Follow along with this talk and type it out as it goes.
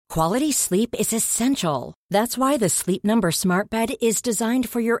Quality sleep is essential. That's why the Sleep Number Smart Bed is designed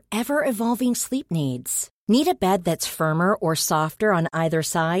for your ever-evolving sleep needs. Need a bed that's firmer or softer on either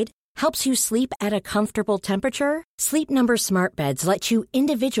side? Helps you sleep at a comfortable temperature? Sleep Number Smart Beds let you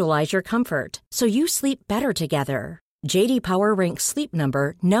individualize your comfort, so you sleep better together. J.D. Power ranks Sleep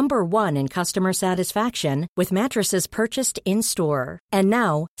Number number 1 in customer satisfaction with mattresses purchased in-store. And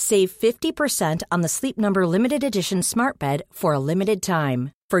now, save 50% on the Sleep Number Limited Edition Smart Bed for a limited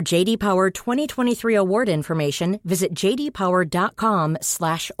time. For J.D. Power 2023 award information, visit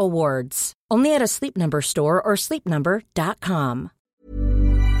jdpower.com/awards. Only at a Sleep Number store or sleepnumber.com.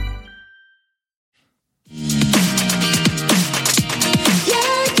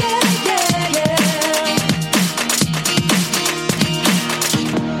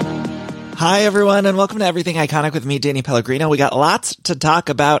 Hi, everyone, and welcome to Everything Iconic with me, Danny Pellegrino. We got lots to talk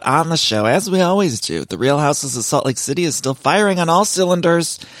about on the show, as we always do. The Real Houses of Salt Lake City is still firing on all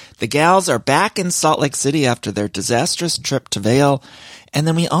cylinders. The gals are back in Salt Lake City after their disastrous trip to Vail. And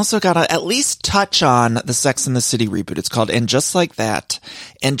then we also got to at least touch on the Sex and the City reboot. It's called And Just Like That.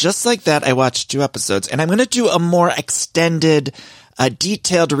 And Just Like That, I watched 2 episodes. And I'm going to do a more extended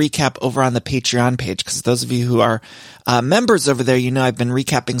detailed recap over on the Patreon page, because those of you who are members over there, you know I've been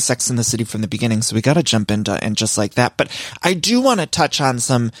recapping Sex and the City from the beginning, so we got to jump into And Just Like That. But I do want to touch on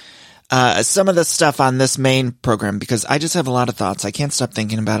some of the stuff on this main program, because I just have a lot of thoughts. I can't stop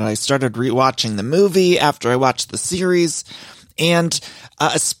thinking about it. I started rewatching the movie after I watched the series, and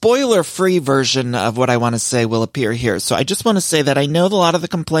a spoiler-free version of what I want to say will appear here. So I just want to say that I know a lot of the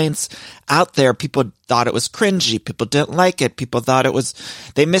complaints out there, people thought it was cringy, people didn't like it, people thought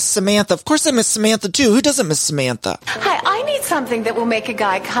they missed Samantha. Of course I miss Samantha too. Who doesn't miss Samantha? Hi, I need something that will make a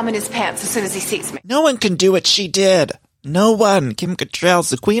guy come in his pants as soon as he sees me. No one can do what she did. No one. Kim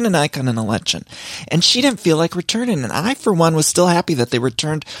Cattrall's the queen and icon in a legend. And she didn't feel like returning. And I, for one, was still happy that they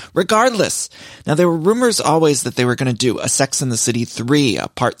returned regardless. Now, there were rumors always that they were going to do a Sex and the City 3, a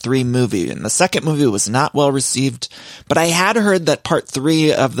part 3 movie. And the second movie was not well received. But I had heard that part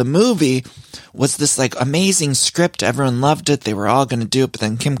 3 of the movie was this like amazing script. Everyone loved it. They were all going to do it. But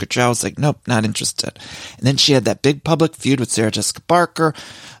then Kim Cattrall was like, nope, not interested. And then she had that big public feud with Sarah Jessica Parker.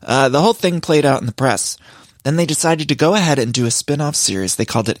 The whole thing played out in the press. Then they decided to go ahead and do a spin-off series. They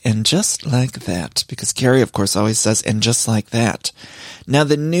called it And Just Like That, because Carrie, of course, always says And Just Like That. Now,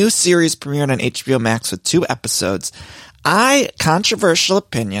 the new series premiered on HBO Max with 2 episodes. Controversial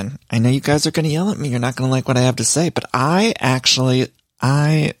opinion, I know you guys are going to yell at me, you're not going to like what I have to say, but I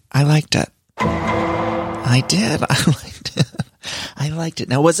liked it. I did. I liked it. I liked it.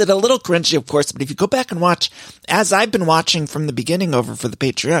 Now, was it a little cringy? Of course, but if you go back and watch, as I've been watching from the beginning over for the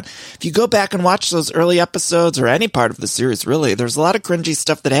Patreon, if you go back and watch those early episodes or any part of the series, really, there's a lot of cringy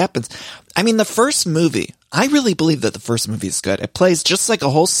stuff that happens. I mean, the first movie, I really believe that the first movie is good. It plays just like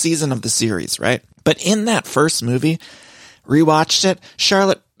a whole season of the series, right? But in that first movie, rewatched it,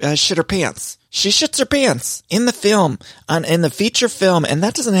 Charlotte shit her pants. She shits her pants in the film, in the feature film, and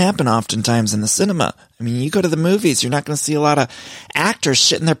that doesn't happen oftentimes in the cinema. I mean, you go to the movies, you're not going to see a lot of actors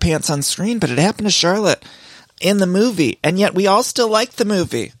shitting their pants on screen, but it happened to Charlotte in the movie, and yet we all still like the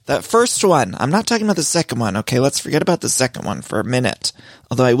movie. That first one. I'm not talking about the second one, okay? Let's forget about the second one for a minute,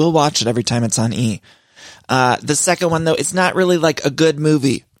 although I will watch it every time it's on E! The second one, though, it's not really like a good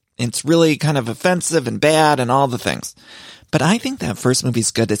movie. It's really kind of offensive and bad and all the things. But I think that first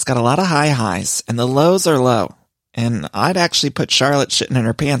movie's good. It's got a lot of high highs, and the lows are low. And I'd actually put Charlotte shitting in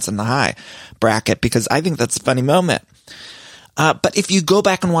her pants in the high bracket, because I think that's a funny moment. But if you go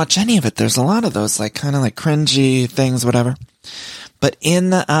back and watch any of it, there's a lot of those, like, kind of like cringy things, whatever. But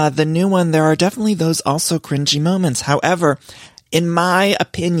in the new one, there are definitely those also cringy moments. However, in my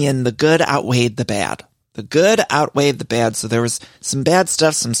opinion, the good outweighed the bad. The good outweighed the bad, so there was some bad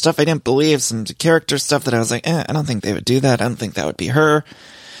stuff, some stuff I didn't believe, some character stuff that I was like, I don't think they would do that, I don't think that would be her.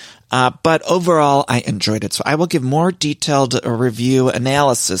 But overall, I enjoyed it, so I will give more detailed review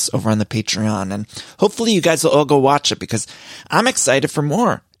analysis over on the Patreon, and hopefully you guys will all go watch it, because I'm excited for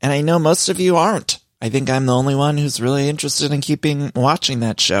more, and I know most of you aren't. I think I'm the only one who's really interested in watching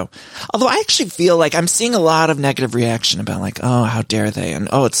that show. Although I actually feel like I'm seeing a lot of negative reaction about like, oh, how dare they, and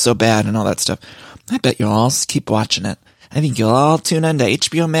oh, it's so bad, and all that stuff. I bet you'll all keep watching it. I think you'll all tune into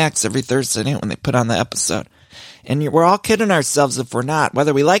HBO Max every Thursday night when they put on the episode. And we're all kidding ourselves if we're not.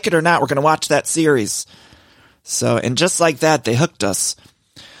 Whether we like it or not, we're going to watch that series. So, and just like that, they hooked us.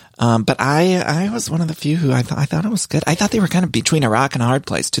 But I was one of the few who I thought it was good. I thought they were kind of between a rock and a hard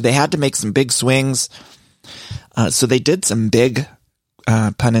place, too. They had to make some big swings. So they did some big,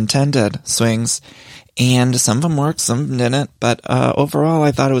 pun intended, swings. And some of them worked, some of them didn't. But overall,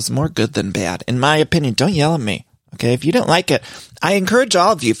 I thought it was more good than bad. In my opinion, don't yell at me. Okay, if you don't like it, I encourage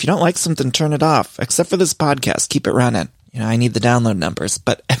all of you, if you don't like something, turn it off. Except for this podcast, keep it running. I need the download numbers,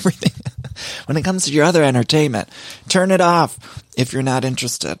 but everything, when it comes to your other entertainment, turn it off if you're not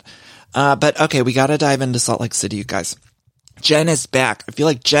interested. But okay, we gotta dive into Salt Lake City, you guys. Jen is back. I feel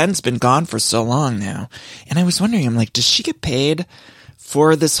like Jen's been gone for so long now. And I was wondering, I'm like, does she get paid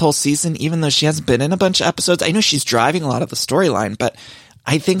for this whole season, even though she hasn't been in a bunch of episodes? I know she's driving a lot of the storyline, but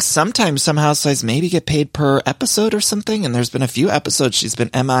I think sometimes some housewives maybe get paid per episode or something. And there's been a few episodes she's been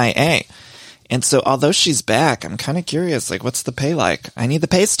MIA. And so although she's back, I'm kind of curious, like, what's the pay like? I need the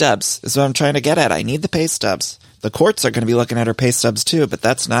pay stubs is what I'm trying to get at. I need the pay stubs. The courts are going to be looking at her pay stubs too, but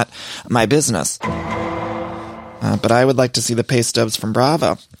that's not my business. But I would like to see the pay stubs from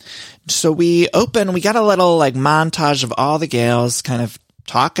Bravo. So we got a little like montage of all the gals kind of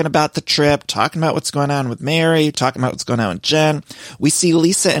talking about the trip, talking about what's going on with Mary, talking about what's going on with Jen. We see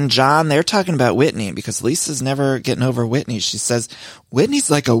Lisa and John, they're talking about Whitney because Lisa's never getting over Whitney. She says, Whitney's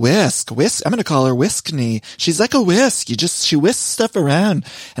like a whisk. I'm going to call her Whiskney. She's like a whisk. She whisks stuff around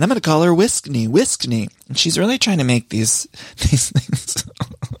and I'm going to call her Whiskney. And she's really trying to make these things.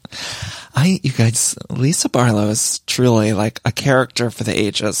 You guys, Lisa Barlow is truly like a character for the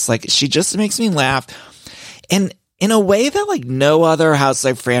ages. Like, she just makes me laugh. And in a way that like no other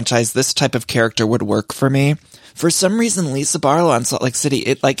housewife franchise, this type of character would work for me. For some reason, Lisa Barlow on Salt Lake City,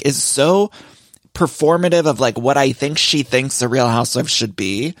 it like is so performative of like what I think she thinks a real housewife should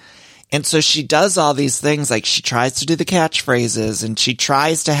be. And so she does all these things, like she tries to do the catchphrases and she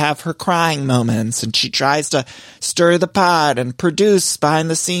tries to have her crying moments and she tries to stir the pot and produce behind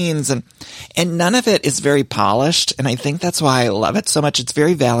the scenes and none of it is very polished. And I think that's why I love it so much. It's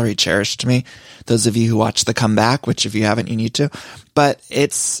very Valerie Cherish to me. Those of you who watch The Comeback, which if you haven't, you need to, but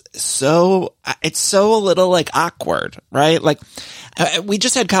it's so a little like awkward, right? Like, we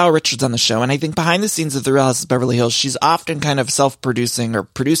just had Kyle Richards on the show, and I think behind the scenes of The Real House of Beverly Hills, she's often kind of self-producing or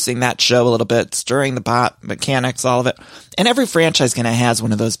producing that show a little bit, stirring the pot, mechanics, all of it. And every franchise kind of has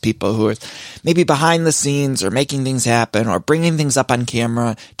one of those people who is maybe behind the scenes or making things happen or bringing things up on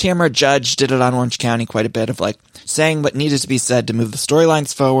camera. Tamara Judge did it on Orange County quite a bit of like saying what needed to be said to move the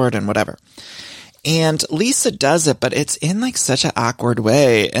storylines forward and whatever. And Lisa does it, but it's in like such an awkward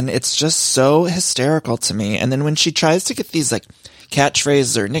way, and it's just so hysterical to me. And then when she tries to get these like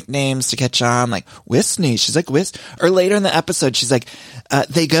catchphrases or nicknames to catch on, like Whiskney, she's like Whisk. Or later in the episode, she's like,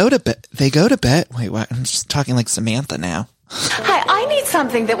 they go to bed. Wait, what? I'm just talking like Samantha now. Hi, I need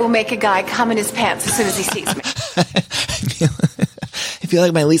something that will make a guy come in his pants as soon as he sees me. I feel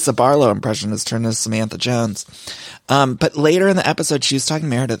like my Lisa Barlow impression has turned into Samantha Jones. But later in the episode, she was talking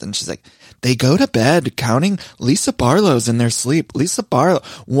to Meredith, and she's like, they go to bed counting Lisa Barlows in their sleep. Lisa Barlow,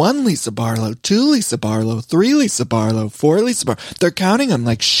 1 Lisa Barlow, 2 Lisa Barlow, 3 Lisa Barlow, 4 Lisa Barlow. They're counting them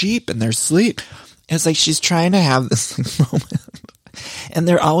like sheep in their sleep. And it's like she's trying to have this like, moment. And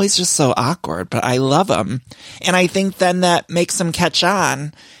they're always just so awkward, but I love them. And I think then that makes them catch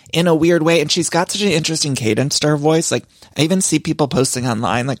on in a weird way. And she's got such an interesting cadence to her voice. Like, I even see people posting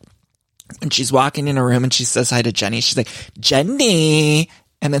online, like, when she's walking in a room and she says hi to Jenny, she's like, Jenny.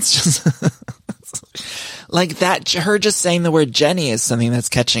 And it's just like that, her just saying the word Jenny is something that's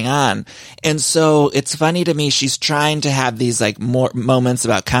catching on. And so it's funny to me, she's trying to have these like more moments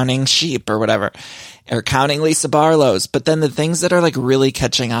about counting sheep or whatever, or counting Lisa Barlows. But then the things that are like really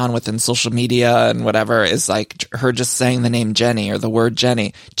catching on within social media and whatever is like her just saying the name Jenny or the word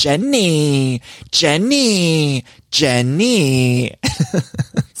Jenny. Jenny, Jenny, Jenny.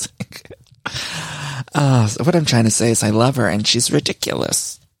 It's like, so what I'm trying to say is I love her and she's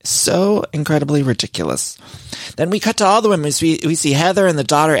ridiculous. So incredibly ridiculous. Then we cut to all the women. We see Heather and the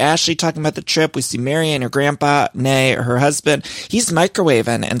daughter Ashley talking about the trip. We see Mary and her grandpa, Nay, or her husband. He's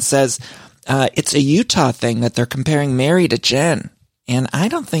microwaving and says it's a Utah thing that they're comparing Mary to Jen. And I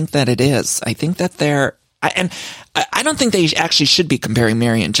don't think that it is. I think that I don't think they actually should be comparing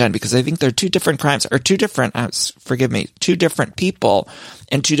Mary and Jen because I think they're two different crimes or two different people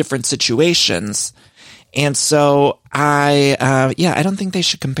and two different situations. And so I don't think they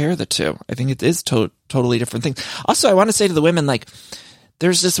should compare the two. I think it is totally different things. Also, I want to say to the women, like,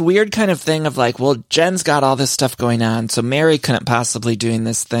 there's this weird kind of thing of like, well, Jen's got all this stuff going on, so Mary couldn't possibly doing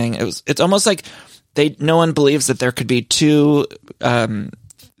this thing. It's almost like no one believes that there could be two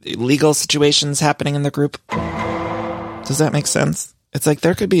legal situations happening in the group. Does that make sense? It's like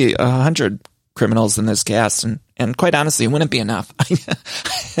there could be 100 criminals in this cast, and quite honestly, it wouldn't be enough.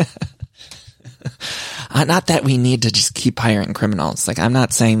 Not that we need to just keep hiring criminals. Like, I'm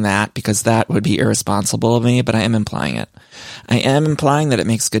not saying that because that would be irresponsible of me, but I am implying it. I am implying that it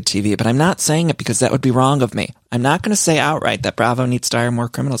makes good TV, but I'm not saying it because that would be wrong of me. I'm not going to say outright that Bravo needs to hire more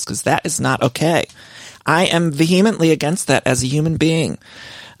criminals because that is not okay. I am vehemently against that as a human being.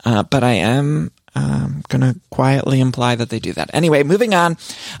 But I am going to quietly imply that they do that. Anyway, moving on.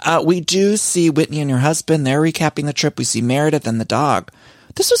 We do see Whitney and her husband. They're recapping the trip. We see Meredith and the dog.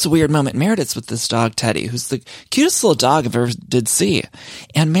 This was a weird moment. Meredith's with this dog, Teddy, who's the cutest little dog I've ever did see.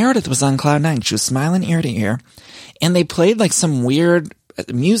 And Meredith was on cloud nine. She was smiling ear to ear. And they played like some weird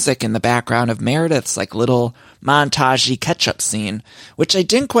music in the background of Meredith's like little montagey catch-up scene, which I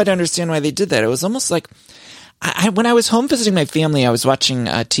didn't quite understand why they did that. It was almost like when I was home visiting my family, I was watching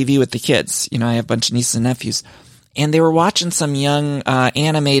TV with the kids. You know, I have a bunch of nieces and nephews. And they were watching some young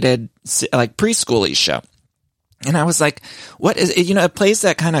animated like preschool-y show. And I was like, what is it? You know, it plays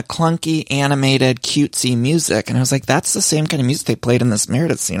that kind of clunky, animated, cutesy music. And I was like, that's the same kind of music they played in this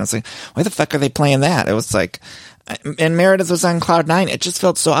Meredith scene. I was like, why the fuck are they playing that? It was like, and Meredith was on cloud nine. It just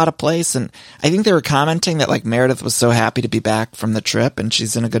felt so out of place. And I think they were commenting that like Meredith was so happy to be back from the trip and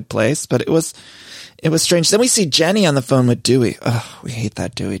she's in a good place. But it was strange. Then we see Jenny on the phone with Dewey. Oh, we hate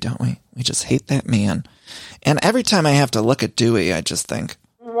that Dewey, don't we? We just hate that man. And every time I have to look at Dewey, I just think,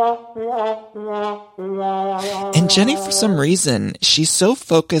 and Jenny, for some reason, she's so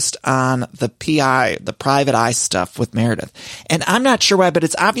focused on the PI, the private eye stuff with Meredith. And I'm not sure why, but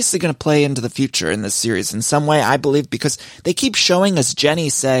it's obviously going to play into the future in this series in some way, I believe, because they keep showing us Jenny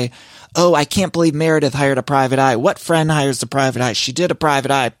say, oh, I can't believe Meredith hired a private eye. What friend hires a private eye? She did a private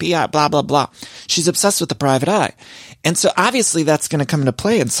eye, PI, blah, blah, blah. She's obsessed with the private eye. And so obviously that's going to come into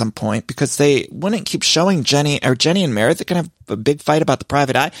play at some point because they wouldn't keep showing Jenny and Meredith are going to have a big fight about the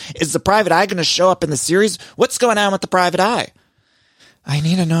private eye. Is the private eye going to show up in the series? What's going on with the private eye? I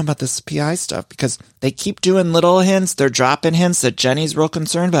need to know about this PI stuff because they keep doing little hints. They're dropping hints that Jenny's real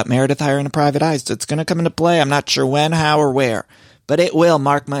concerned about Meredith hiring a private eye. So it's going to come into play. I'm not sure when, how, or where, but it will.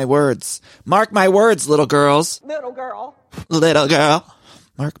 Mark my words. Mark my words, little girls. Little girl. Little girl.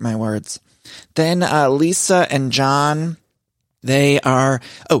 Mark my words. Then Lisa and John, when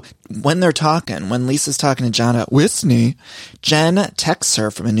they're talking, when Lisa's talking to John at Whitney, Jen texts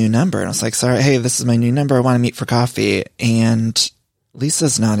her from a new number. And I was like, sorry, hey, this is my new number. I want to meet for coffee. And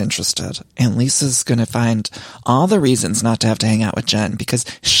Lisa's not interested. And Lisa's going to find all the reasons not to have to hang out with Jen because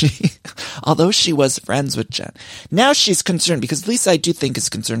although she was friends with Jen, now she's concerned because Lisa, I do think, is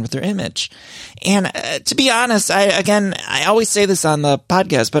concerned with her image. And to be honest, I always say this on the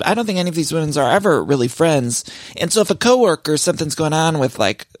podcast, but I don't think any of these women are ever really friends. And so if a coworker, something's going on with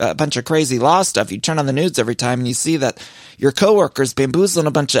like a bunch of crazy law stuff, you turn on the news every time and you see that your coworker's bamboozling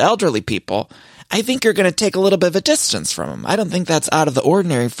a bunch of elderly people, I think you're going to take a little bit of a distance from them. I don't think that's out of the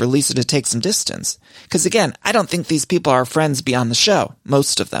ordinary for Lisa to take some distance. Because again, I don't think these people are friends beyond the show,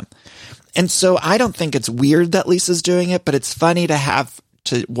 most of them. And so I don't think it's weird that Lisa's doing it, but it's funny to have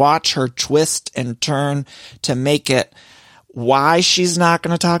to watch her twist and turn to make it why she's not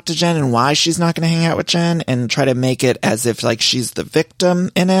going to talk to Jen and why she's not going to hang out with Jen and try to make it as if like she's the victim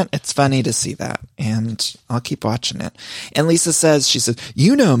in it. It's funny to see that. And I'll keep watching it. And Lisa says, she says,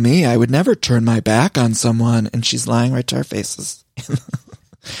 you know me, I would never turn my back on someone. And she's lying right to our faces.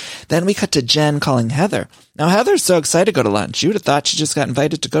 Then we cut to Jen calling Heather. Now Heather's so excited to go to lunch. You would have thought she just got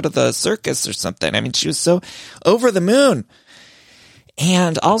invited to go to the circus or something. I mean, she was so over the moon.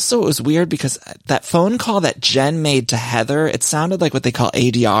 And also it was weird because that phone call that Jen made to Heather, it sounded like what they call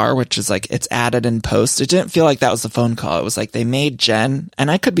ADR, which is like it's added in post. It didn't feel like that was the phone call. It was like they made Jen,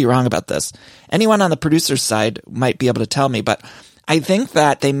 and I could be wrong about this. Anyone on the producer's side might be able to tell me, but I think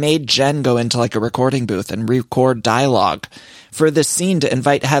that they made Jen go into like a recording booth and record dialogue for this scene to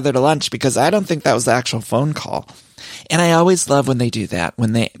invite Heather to lunch because I don't think that was the actual phone call. And I always love when they do that,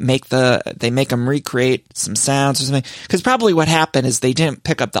 when they make them recreate some sounds or something. Because probably what happened is they didn't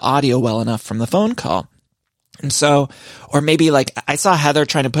pick up the audio well enough from the phone call. And so, or maybe like I saw Heather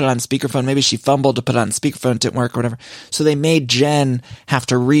trying to put it on speakerphone. Maybe she fumbled to put it on speakerphone. It didn't work or whatever. So they made Jen have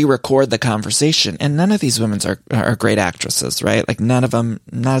to re-record the conversation. And none of these women are great actresses, right? Like none of them,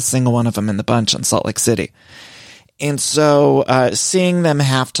 not a single one of them in the bunch in Salt Lake City. And so, seeing them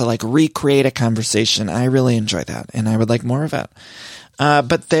have to like recreate a conversation, I really enjoy that. And I would like more of it.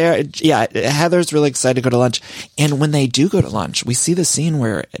 But Heather's really excited to go to lunch. And when they do go to lunch, we see the scene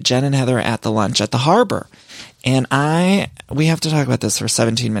where Jen and Heather are at the lunch at the Harbor. And we have to talk about this for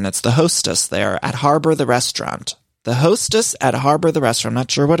 17 minutes. The hostess there at Harbor, the restaurant. The hostess at Harbor, the restaurant. I'm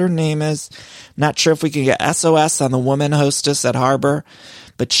not sure what her name is. Not sure if we can get SOS on the woman hostess at Harbor.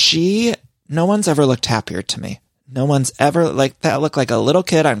 But no one's ever looked happier to me. No one's ever looked like a little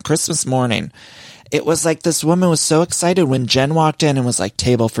kid on Christmas morning. It was like this woman was so excited when Jen walked in and was like,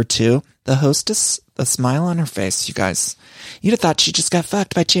 table for two. The hostess, the smile on her face, you guys. You'd have thought she just got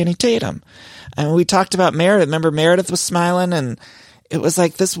fucked by Channing Tatum. And we talked about Meredith. Remember Meredith was smiling and it was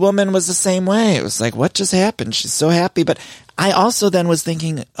like this woman was the same way. It was like, what just happened? She's so happy. But I also then was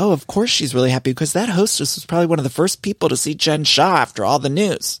thinking, oh, of course she's really happy because that hostess was probably one of the first people to see Jen Shah after all the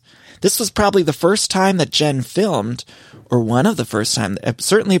news. This was probably the first time that Jen filmed, or one of the first time,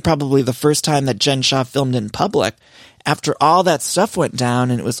 certainly probably the first time that Jen Shah filmed in public after all that stuff went down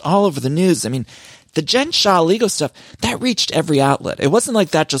and it was all over the news. I mean, the Jen Shah legal stuff, that reached every outlet. It wasn't like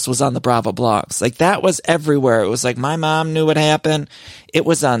that just was on the Bravo blogs. Like that was everywhere. It was like my mom knew what happened. It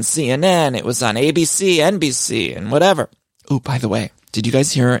was on CNN. It was on ABC, NBC, and whatever. Oh, by the way, did you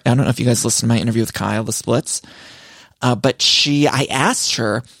guys hear? I don't know if you guys listened to my interview with Kyle, the Splits. But I asked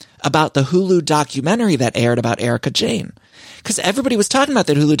her about the Hulu documentary that aired about Erika Jayne. Because everybody was talking about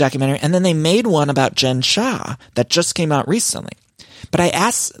that Hulu documentary, and then they made one about Jen Shah that just came out recently. But I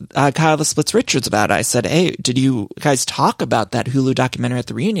asked Kyle the Splits Richards about it. I said, hey, did you guys talk about that Hulu documentary at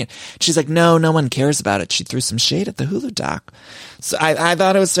the reunion? She's like, no one cares about it. She threw some shade at the Hulu doc. So I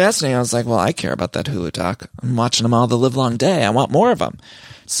thought it was fascinating. I was like, well, I care about that Hulu doc. I'm watching them all the live long day. I want more of them.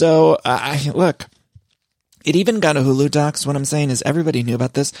 So look. It even got a Hulu doc. So what I'm saying is everybody knew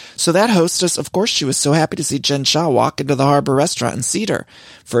about this. So that hostess, of course, she was so happy to see Jen Shah walk into the Harbor Restaurant and seat her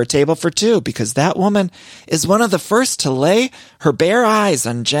for a table for two, because that woman is one of the first to lay her bare eyes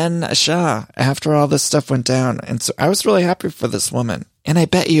on Jen Shah after all this stuff went down. And so I was really happy for this woman. And I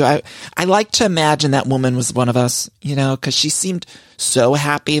bet you, I like to imagine that woman was one of us, you know, because she seemed so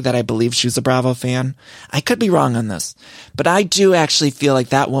happy that I believe she was a Bravo fan. I could be wrong on this, but I do actually feel like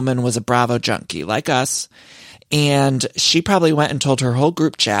that woman was a Bravo junkie like us. And she probably went and told her whole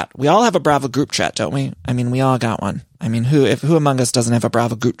group chat. We all have a Bravo group chat, don't we? I mean, we all got one. I mean, who among us doesn't have a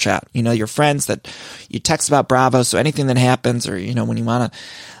Bravo group chat? You know, your friends that you text about Bravo. So anything that happens, or, you know, when you want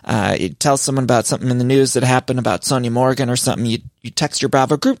to, you tell someone about something in the news that happened about Sonia Morgan or something, you text your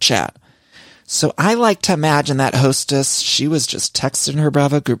Bravo group chat. So I like to imagine that hostess, she was just texting her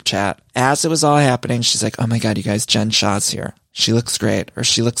Bravo group chat as it was all happening. She's like, oh my God, you guys, Jen Shah's here. She looks great, or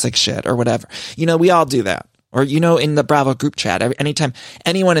she looks like shit, or whatever. You know, we all do that. Or, you know, in the Bravo group chat, anytime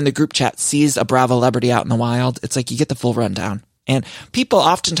anyone in the group chat sees a Bravo celebrity out in the wild, it's like you get the full rundown. And people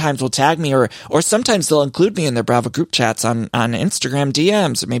oftentimes will tag me, or sometimes they'll include me in their Bravo group chats on Instagram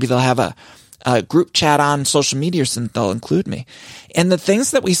DMs, or maybe they'll have a group chat on social media or something, they'll include me. And the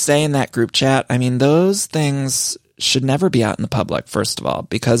things that we say in that group chat, I mean, those things should never be out in the public, first of all,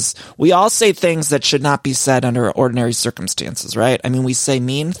 because we all say things that should not be said under ordinary circumstances, right? I mean, we say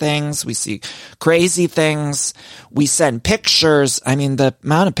mean things, we see crazy things, we send pictures. I mean, the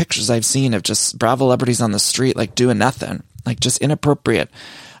amount of pictures I've seen of just Bravo celebrities on the street, like doing nothing, like just inappropriate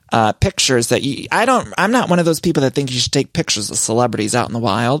pictures that I'm not one of those people that think you should take pictures of celebrities out in the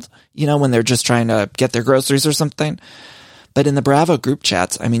wild, you know, when they're just trying to get their groceries or something. But in the Bravo group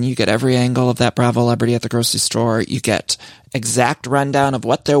chats, I mean, you get every angle of that Bravo celebrity at the grocery store. You get exact rundown of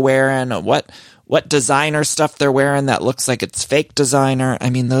what they're wearing, what designer stuff they're wearing that looks like it's fake designer. I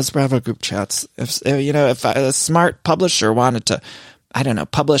mean, those Bravo group chats, if a smart publisher wanted to, I don't know,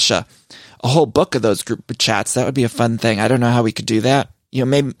 publish a whole book of those group chats, that would be a fun thing. I don't know how we could do that. You know,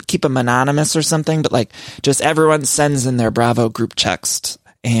 maybe keep them anonymous or something, but like just everyone sends in their Bravo group text.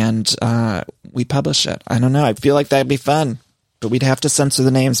 And we publish it. I don't know. I feel like that'd be fun. But we'd have to censor the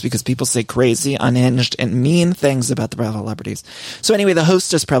names because people say crazy, unhinged, and mean things about the Bravo celebrities. So anyway, the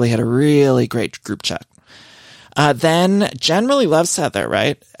hostess probably had a really great group chat. Then Jen really loves Heather,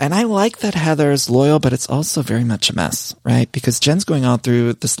 right? And I like that Heather is loyal, but it's also very much a mess, right? Because Jen's going on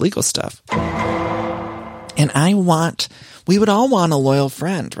through this legal stuff. And we would all want a loyal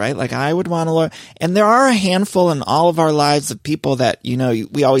friend, right? Like I would want a loyal, and there are a handful in all of our lives of people that, you know,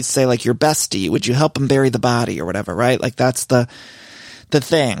 we always say like your bestie, would you help him bury the body or whatever, right? Like that's the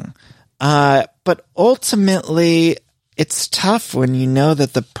thing. But ultimately it's tough when you know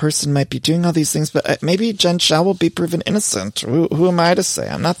that the person might be doing all these things, but maybe Jen Shah will be proven innocent. Who am I to say?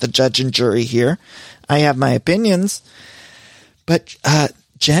 I'm not the judge and jury here. I have my opinions, but,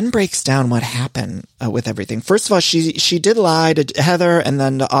 Jen breaks down what happened with everything. First of all, she did lie to Heather and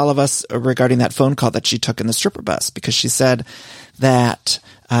then to all of us regarding that phone call that she took in the stripper bus, because she said that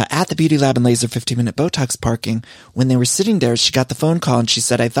at the Beauty Lab and Laser 15-minute Botox parking, when they were sitting there, she got the phone call and she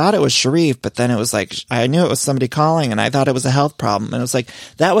said, I thought it was Sharif, but then it was like, I knew it was somebody calling and I thought it was a health problem. And it was like,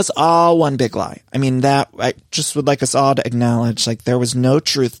 that was all one big lie. I mean, that I just would like us all to acknowledge, like there was no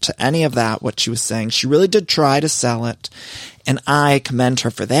truth to any of that, what she was saying. She really did try to sell it. And I commend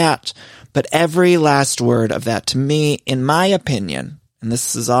her for that. But every last word of that, to me, in my opinion, and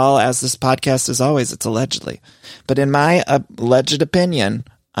this is all, as this podcast is always, it's allegedly, but in my alleged opinion,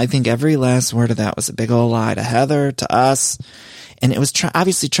 I think every last word of that was a big old lie to Heather, to us. And it was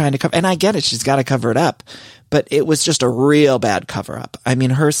obviously trying to cover, and I get it. She's got to cover it up, but it was just a real bad cover up. I mean,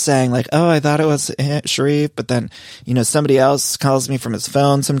 her saying like, oh, I thought it was Sharif, but then, somebody else calls me from his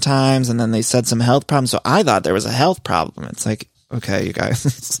phone sometimes. And then they said some health problem. So I thought there was a health problem. It's like, okay, you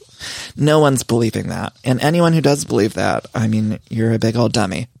guys, no one's believing that. And anyone who does believe that, I mean, you're a big old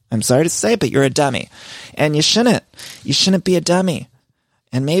dummy. I'm sorry to say, but you're a dummy. And you shouldn't be a dummy.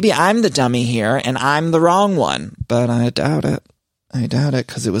 And maybe I'm the dummy here and I'm the wrong one, but I doubt it.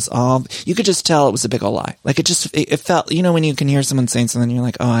 Because it was all, you could just tell it was a big old lie. Like it felt, when you can hear someone saying something, you're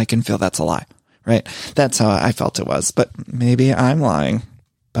like, oh, I can feel that's a lie, right? That's how I felt it was, but maybe I'm lying,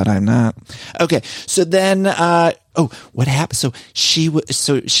 but I'm not. Okay. So then, what happened? So she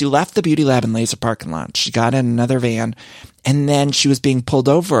left the beauty lab in Laser parking lot. She got in another van and then she was being pulled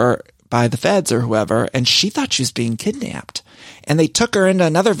over by the feds or whoever. And she thought she was being kidnapped. And they took her into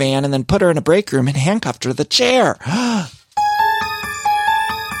another van and then put her in a break room and handcuffed her to the chair.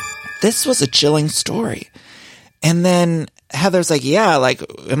 This was a chilling story. And then Heather's like, yeah, like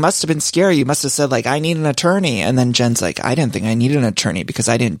it must have been scary. You must have said like, I need an attorney. And then Jen's like, I didn't think I needed an attorney because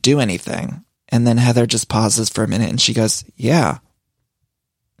I didn't do anything. And then Heather just pauses for a minute and she goes, yeah.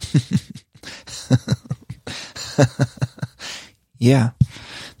 Yeah.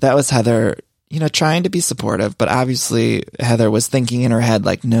 That was Heather, trying to be supportive, but obviously Heather was thinking in her head,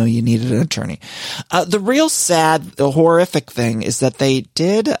 like, no, you needed an attorney. The real sad, the horrific thing is that they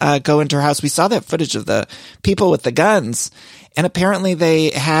did go into her house. We saw that footage of the people with the guns, and apparently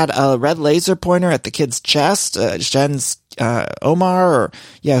they had a red laser pointer at the kid's chest, Jen's Omar,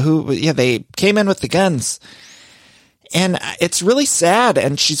 they came in with the guns. And it's really sad,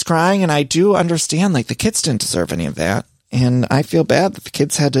 and she's crying, and I do understand, like, the kids didn't deserve any of that. And I feel bad that the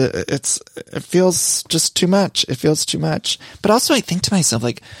kids had to, it feels just too much. It feels too much. But also I think to myself,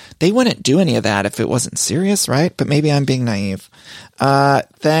 like, they wouldn't do any of that if it wasn't serious, right? But maybe I'm being naive.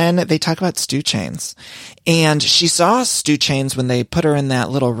 Then they talk about Stu Chains. And she saw Stu Chains when they put her in that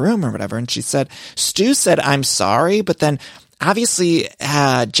little room or whatever. And she said, Stu said, I'm sorry. But then obviously,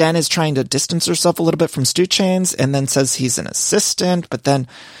 Jen is trying to distance herself a little bit from Stu Chains and then says he's an assistant. But then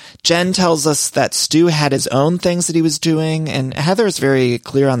Jen tells us that Stu had his own things that he was doing, and Heather is very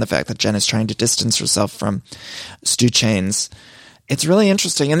clear on the fact that Jen is trying to distance herself from Stu Chains. It's really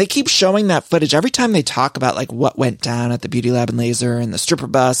interesting, and they keep showing that footage every time they talk about like what went down at the Beauty Lab and Laser and the stripper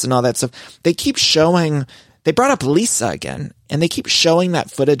bus and all that stuff. They keep showing. They brought up Lisa again, and they keep showing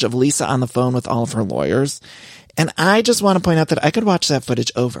that footage of Lisa on the phone with all of her lawyers. And I just want to point out that I could watch that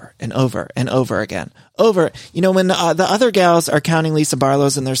footage over and over and over again. When the other gals are counting Lisa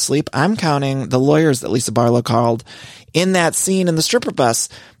Barlow's in their sleep, I'm counting the lawyers that Lisa Barlow called in that scene in the stripper bus,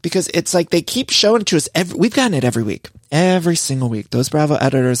 because it's like they keep showing it to us. We've gotten it every week, every single week. Those Bravo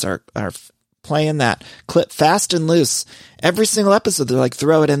editors are playing that clip fast and loose. Every single episode, they're like,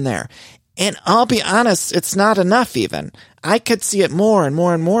 throw it in there. And I'll be honest, it's not enough even. I could see it more and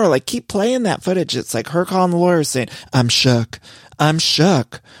more and more. Like, keep playing that footage. It's like her calling the lawyer saying, I'm shook. I'm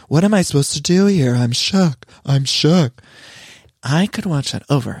shook. What am I supposed to do here? I'm shook. I'm shook. I could watch that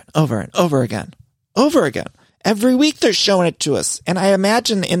over and over and over again. Over again. Every week they're showing it to us. And I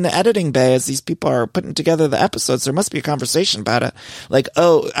imagine in the editing bay, as these people are putting together the episodes, there must be a conversation about it. Like,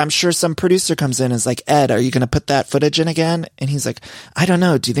 oh, I'm sure some producer comes in and is like, Ed, are you going to put that footage in again? And he's like, I don't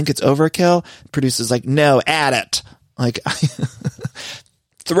know. Do you think it's overkill? The producer's like, no, add it. Like,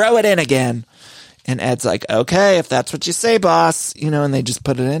 throw it in again. And Ed's like, okay, if that's what you say, boss, and they just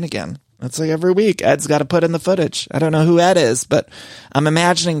put it in again. It's like every week, Ed's got to put in the footage. I don't know who Ed is, but I'm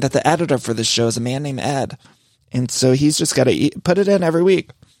imagining that the editor for this show is a man named Ed. And so he's just got to put it in every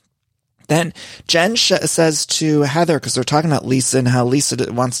week. Then Jen says to Heather, because they're talking about Lisa and how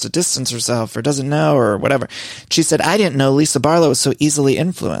Lisa wants to distance herself or doesn't know or whatever. She said, I didn't know Lisa Barlow was so easily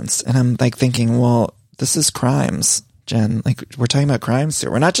influenced. And I'm like thinking, well, this is crimes, Jen. Like, we're talking about crimes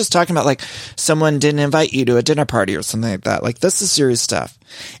here. We're not just talking about like someone didn't invite you to a dinner party or something like that. Like, this is serious stuff.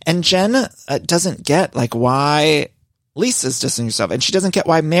 And Jen doesn't get like why Lisa's distancing herself. And she doesn't get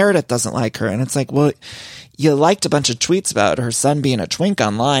why Meredith doesn't like her. And it's like, well, you liked a bunch of tweets about her son being a twink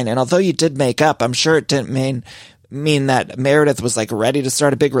online. And although you did make up, I'm sure it didn't mean that Meredith was like ready to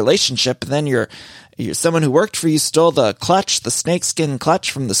start a big relationship. And then you're someone who worked for you stole the clutch, the snakeskin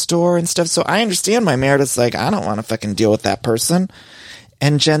clutch from the store and stuff. So I understand why Meredith's like, I don't want to fucking deal with that person.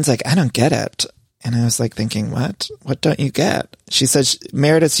 And Jen's like, I don't get it. And I was like thinking, what? What don't you get? She says,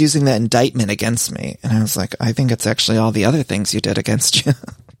 Meredith's using that indictment against me. And I was like, I think it's actually all the other things you did against you.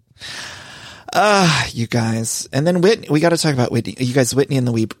 You guys. And then Whitney, we got to talk about Whitney. You guys, Whitney and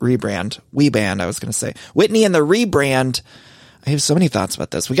the rebrand. We band, I was going to say. Whitney and the rebrand. I have so many thoughts about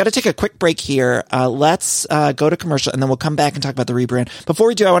this. We got to take a quick break here. Let's go to commercial, and then we'll come back and talk about the rebrand. Before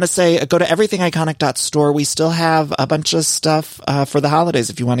we do, I want to say go to everythingiconic.store. We still have a bunch of stuff for the holidays.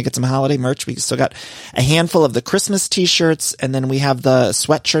 If you want to get some holiday merch, we still got a handful of the Christmas t-shirts, and then we have the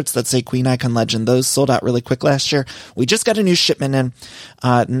sweatshirts that say Queen Icon Legend. Those sold out really quick last year. We just got a new shipment in.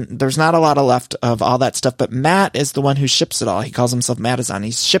 There's not a lot left of all that stuff, but Matt is the one who ships it all. He calls himself Mattazon.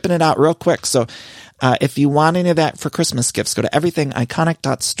 He's shipping it out real quick. So if you want any of that for Christmas gifts, go to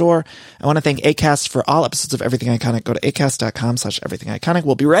everythingiconic.store. I want to thank Acast for all episodes of Everything Iconic. Go to acast.com/everythingiconic.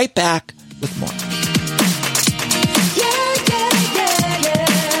 We'll be right back with more.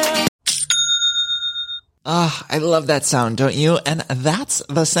 I love that sound, don't you? And that's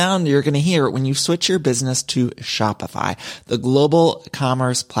the sound you're going to hear when you switch your business to Shopify, the global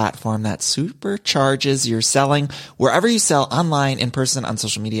commerce platform that supercharges your selling wherever you sell, online, in person, on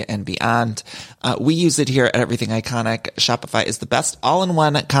social media, and beyond. We use it here at Everything Iconic. Shopify is the best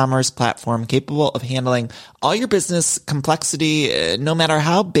all-in-one commerce platform capable of handling all your business complexity, no matter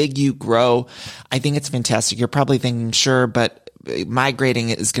how big you grow. I think it's fantastic. You're probably thinking, sure, but migrating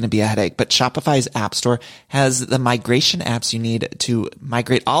is going to be a headache, but Shopify's App Store has the migration apps you need to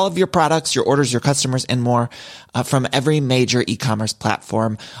migrate all of your products, your orders, your customers, and more from every major e-commerce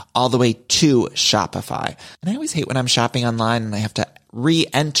platform all the way to Shopify. And I always hate when I'm shopping online and I have to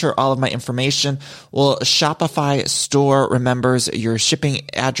re-enter all of my information. Well, Shopify Store remembers your shipping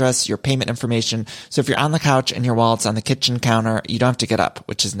address, your payment information. So if you're on the couch and your wallet's on the kitchen counter, you don't have to get up,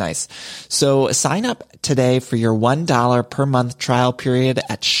 which is nice. So sign up today for your $1 per month trial period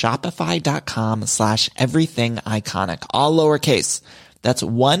at shopify.com/everythingiconic, all lowercase. That's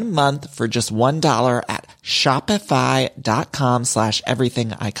 1 month for just $1 at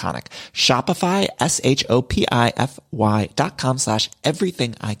shopify.com/everythingiconic. Shopify,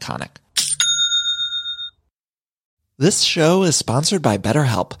 SHOPIFY.com/everythingiconic. This show is sponsored by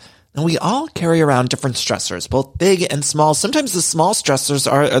BetterHelp. And we all carry around different stressors, both big and small. Sometimes the small stressors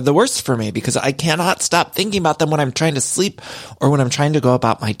are the worst for me because I cannot stop thinking about them when I'm trying to sleep or when I'm trying to go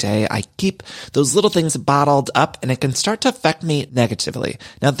about my day. I keep those little things bottled up and it can start to affect me negatively.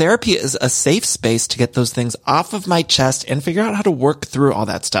 Now, therapy is a safe space to get those things off of my chest and figure out how to work through all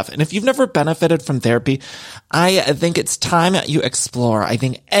that stuff. And if you've never benefited from therapy, I think it's time you explore. I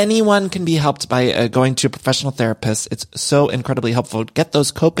think anyone can be helped by going to a professional therapist. It's so incredibly helpful to get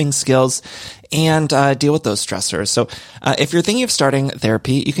those coping skills and deal with those stressors. So if you're thinking of starting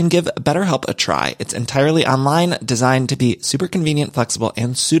therapy, you can give BetterHelp a try. It's entirely online, designed to be super convenient, flexible,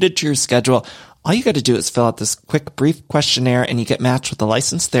 and suited to your schedule. All you got to do is fill out this quick, brief questionnaire and you get matched with a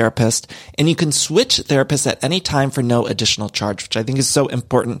licensed therapist, and you can switch therapists at any time for no additional charge, which I think is so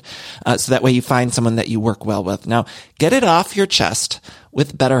important. So that way you find someone that you work well with. Now, get it off your chest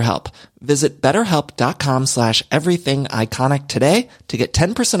with BetterHelp. Visit BetterHelp.com/everythingiconic today to get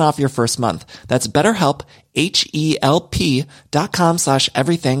 10% off your first month. That's BetterHelp,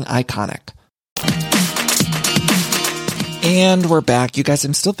 HELP.com/everythingiconic. And we're back. You guys,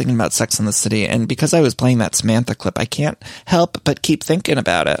 I'm still thinking about Sex and the City, and because I was playing that Samantha clip, I can't help but keep thinking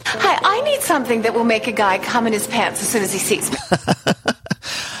about it. Hi, I need something that will make a guy come in his pants as soon as he sees me.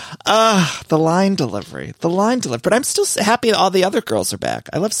 The line delivery. But I'm still happy that all the other girls are back.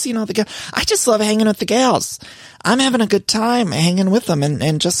 I love seeing all the gals. I just love hanging with the gals. I'm having a good time hanging with them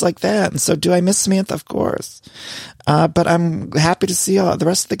and just like that. And so do I miss Samantha? Of course. But I'm happy to see the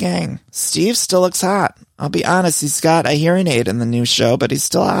rest of the gang. Steve still looks hot. I'll be honest. He's got a hearing aid in the new show, but he's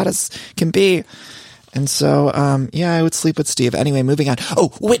still hot as can be. And so, yeah, I would sleep with Steve. Anyway, moving on.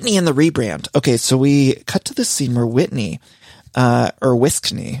 Oh, Whitney and the rebrand. Okay, so we cut to the scene where Whitney, or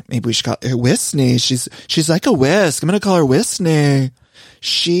Whiskney, maybe we should call her Whiskney. She's like a whisk. I'm going to call her Whiskney.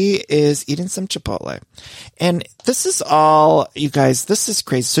 She is eating some Chipotle. And this is all, you guys, this is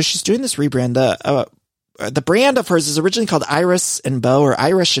crazy. So she's doing this rebrand. The brand of hers is originally called Iris and Beau, or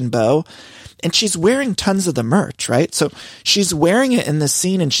Irish and Beau. And she's wearing tons of the merch, right? So she's wearing it in the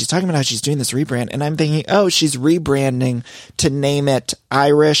scene and she's talking about how she's doing this rebrand. And I'm thinking, oh, she's rebranding to name it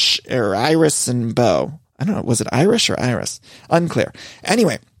Irish or Iris and Beau. I don't know. Was it Irish or Iris? Unclear.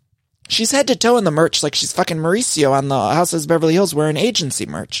 Anyway, she's head to toe in the merch like she's fucking Mauricio on the Houses of Beverly Hills wearing agency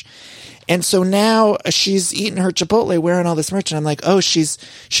merch. And so now she's eating her Chipotle wearing all this merch. And I'm like, oh, she's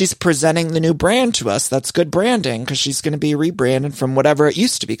presenting the new brand to us. That's good branding because she's going to be rebranded from whatever it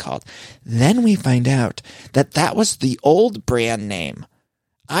used to be called. Then we find out that was the old brand name.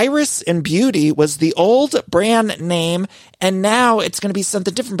 Iris and Beauty was the old brand name, and now it's going to be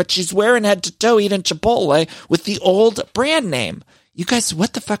something different, but she's wearing head to toe eating Chipotle with the old brand name. You guys,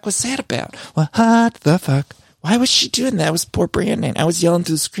 what the fuck was that about? What the fuck Why was she doing that? It was poor branding. I was yelling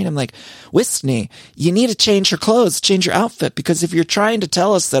through the screen. I'm like, Whitney, you need to change your clothes, change your outfit, because if you're trying to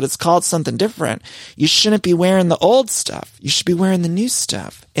tell us that it's called something different, you shouldn't be wearing the old stuff. You should be wearing the new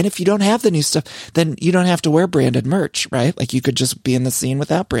stuff. And if you don't have the new stuff, then you don't have to wear branded merch, right? Like you could just be in the scene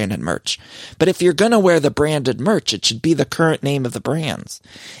without branded merch. But if you're going to wear the branded merch, it should be the current name of the brands.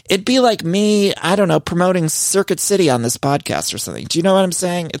 It'd be like me, I don't know, promoting Circuit City on this podcast or something. Do you know what I'm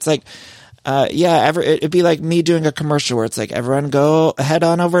saying? It's like, it'd be like me doing a commercial where it's like, everyone go head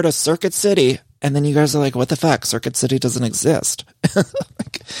on over to Circuit City. And then you guys are like, what the fuck? Circuit City doesn't exist.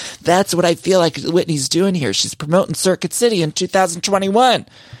 Like, that's what I feel like Whitney's doing here. She's promoting Circuit City in 2021.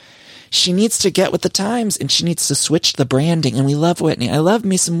 She needs to get with the times and she needs to switch the branding. And we love Whitney. I love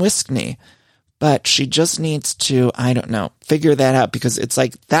me some Whiskey. But she just needs to, I don't know, figure that out, because it's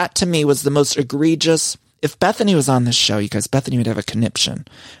like, that to me was the most egregious. If Bethany was on this show, you guys, Bethany would have a conniption.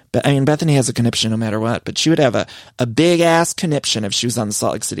 But I mean, Bethany has a conniption no matter what, but she would have a big ass conniption if she was on the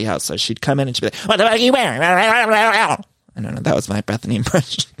Salt Lake City House. So she'd come in and she'd be like, what the fuck are you wearing? I don't know. That was my Bethany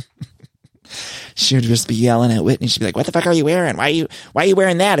impression. She would just be yelling at Whitney. She'd be like, what the fuck are you wearing? Why are you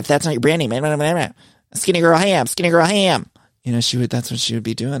wearing that if that's not your brand name? Skinny girl ham, skinny girl ham. You know, that's what she would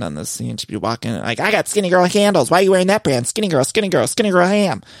be doing on this scene. She'd be walking like, I got skinny girl candles. Why are you wearing that brand? Skinny girl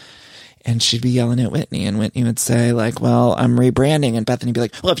ham. And she'd be yelling at Whitney, and Whitney would say, like, well, I'm rebranding. And Bethany would be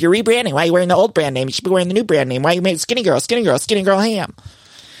like, well, if you're rebranding, why are you wearing the old brand name? You should be wearing the new brand name. Why are you making skinny girl ham?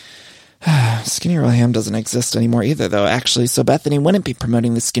 Skinny girl ham doesn't exist anymore either, though, actually. So Bethany wouldn't be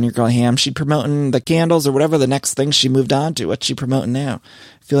promoting the skinny girl ham. She'd be promoting the candles or whatever the next thing she moved on to. What's she promoting now?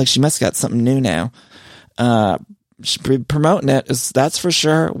 I feel like she must have got something new now. She'd be promoting it, that's for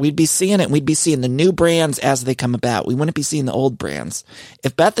sure. We'd be seeing it. We'd be seeing the new brands as they come about. We wouldn't be seeing the old brands.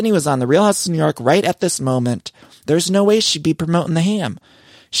 If Bethany was on The Real House of New York right at this moment, there's no way she'd be promoting the ham.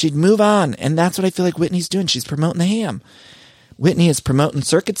 She'd move on. And that's what I feel like Whitney's doing. She's promoting the ham. Whitney is promoting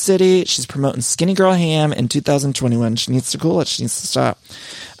Circuit City. She's promoting Skinny Girl Ham in 2021. She needs to cool it. She needs to stop.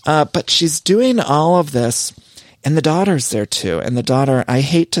 But she's doing all of this. And the daughter's there too. And the daughter, I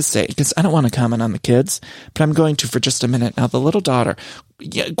hate to say, because I don't want to comment on the kids, but I'm going to for just a minute. Now, the little daughter,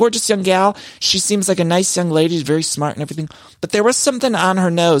 gorgeous young gal. She seems like a nice young lady, very smart and everything. But there was something on her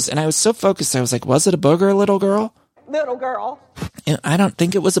nose, and I was so focused. I was like, was it a booger, little girl? Little girl. And I don't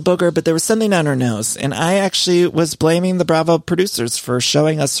think it was a booger, but there was something on her nose. And I actually was blaming the Bravo producers for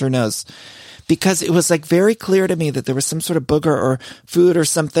showing us her nose, because it was like very clear to me that there was some sort of booger or food or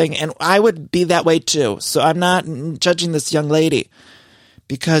something. And I would be that way too. So I'm not judging this young lady,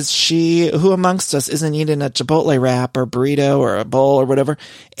 because who amongst us isn't eating a Chipotle wrap or burrito or a bowl or whatever.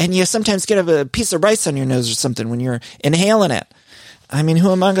 And you sometimes get a piece of rice on your nose or something when you're inhaling it. I mean,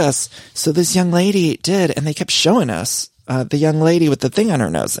 who among us? So this young lady did, and they kept showing us the young lady with the thing on her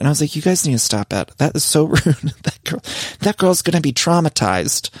nose. And I was like, you guys need to stop it. That is so rude. That girl's going to be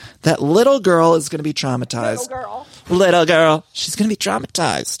traumatized. That little girl is going to be traumatized. Little girl. She's going to be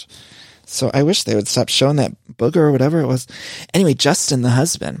traumatized. So I wish they would stop showing that booger or whatever it was. Anyway, Justin, the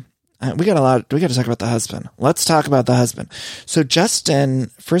husband. We got to talk about the husband. Let's talk about the husband. So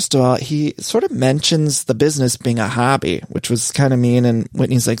Justin, first of all, he sort of mentions the business being a hobby, which was kind of mean. And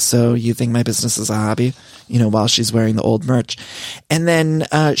Whitney's like, so you think my business is a hobby? You know, while she's wearing the old merch. And then,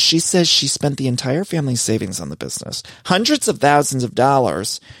 she says she spent the entire family's savings on the business. Hundreds of thousands of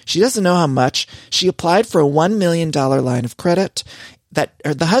dollars. She doesn't know how much. She applied for a $1 million line of credit that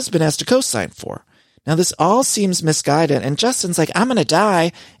the husband has to co-sign for. Now, this all seems misguided, and Justin's like, I'm going to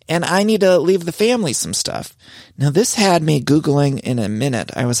die, and I need to leave the family some stuff. Now, this had me Googling in a minute.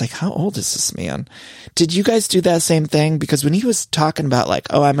 I was like, how old is this man? Did you guys do that same thing? Because when he was talking about, like,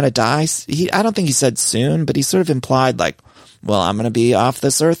 oh, I'm going to die, I don't think he said soon, but he sort of implied, like, well, I'm going to be off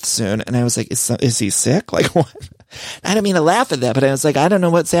this earth soon. And I was like, is he sick? Like, what? I didn't mean to laugh at that, but I was like, I don't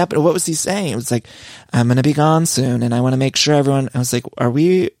know what's happening. What was he saying? It was like, I'm going to be gone soon, and I want to make sure everyone, I was like,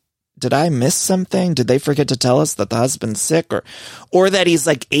 did I miss something? Did they forget to tell us that the husband's sick or that he's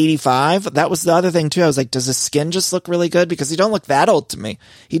like 85? That was the other thing too. I was like, does his skin just look really good? Because he don't look that old to me.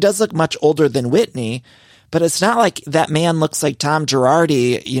 He does look much older than Whitney, but it's not like that man looks like Tom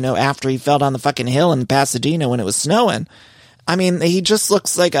Girardi, you know, after he fell down the fucking hill in Pasadena when it was snowing. I mean, he just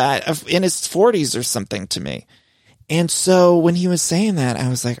looks like in his 40s or something to me. And so when he was saying that, I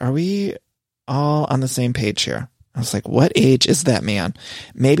was like, are we all on the same page here? I was like, what age is that man?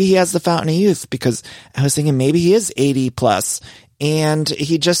 Maybe he has the fountain of youth, because I was thinking maybe he is 80 plus and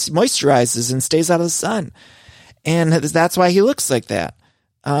he just moisturizes and stays out of the sun. And that's why he looks like that.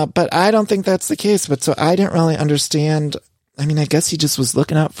 But I don't think that's the case. But so I didn't really understand I mean, I guess he just was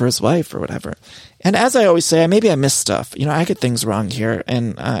looking out for his wife or whatever. And as I always say, maybe I miss stuff. I get things wrong here,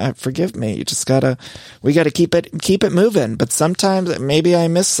 and forgive me. We gotta keep it moving. But sometimes maybe I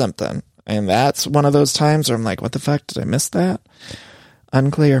miss something, and that's one of those times where I'm like, what the fuck, did I miss that?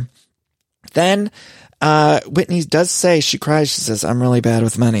 Unclear. Then Whitney does say, she cries, she says, I'm really bad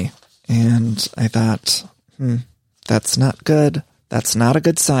with money. And I thought, that's not good. That's not a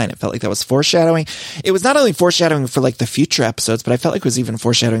good sign. It felt like that was foreshadowing. It was not only foreshadowing for like the future episodes, but I felt like it was even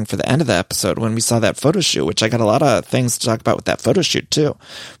foreshadowing for the end of the episode when we saw that photo shoot, which I got a lot of things to talk about with that photo shoot too.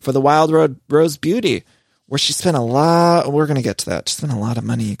 For the Wild Rose Beauty, where she spent a lot, we're going to get to that. She spent a lot of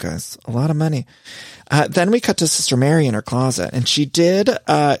money, you guys. A lot of money. Then we cut to Sister Mary in her closet, and she's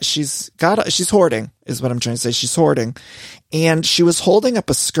hoarding, is what I'm trying to say. She's hoarding. And she was holding up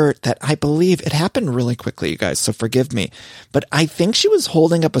a skirt that I believe it happened really quickly, you guys, so forgive me. But I think she was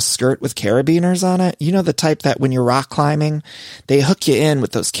holding up a skirt with carabiners on it. You know, the type that when you're rock climbing, they hook you in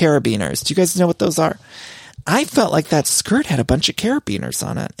with those carabiners. Do you guys know what those are? I felt like that skirt had a bunch of carabiners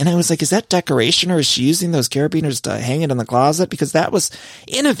on it. And I was like, is that decoration, or is she using those carabiners to hang it in the closet? Because that was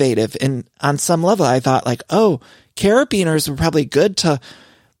innovative. And on some level, I thought like, oh, carabiners were probably good to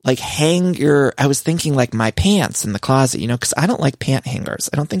like I was thinking like my pants in the closet, cause I don't like pant hangers.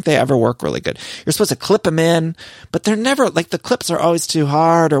 I don't think they ever work really good. You're supposed to clip them in, but they're never like, the clips are always too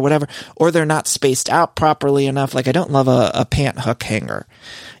hard or whatever, or they're not spaced out properly enough. Like I don't love a pant hook hanger.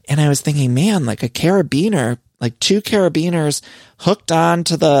 And I was thinking, man, like a carabiner, like 2 carabiners hooked on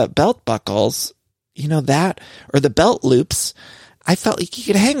to the belt buckles, that, or the belt loops. I felt like you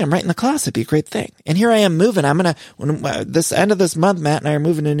could hang them right in the closet. It'd be a great thing. And here I am moving. When this end of this month, Matt and I are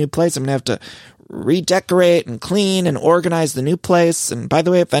moving to a new place. I'm going to have to redecorate and clean and organize the new place. And by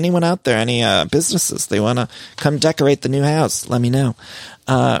the way, if anyone out there, any businesses, they want to come decorate the new house, let me know.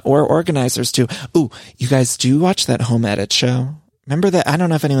 Or organizers too. Ooh, you guys, do you watch that Home Edit show? Remember that? I don't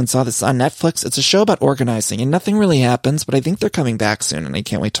know if anyone saw this on Netflix. It's a show about organizing and nothing really happens, but I think they're coming back soon and I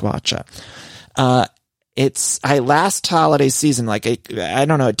can't wait to watch it. Last holiday season, like I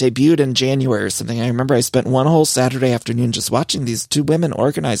don't know, it debuted in January or something. I remember I spent one whole Saturday afternoon just watching these 2 women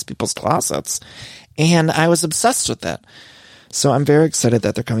organize people's closets, and I was obsessed with that. So I'm very excited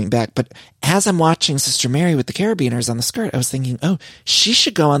that they're coming back. But as I'm watching Sister Mary with the carabiners on the skirt, I was thinking, oh, she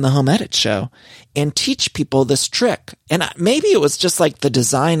should go on the Home Edit show and teach people this trick. And maybe it was just like the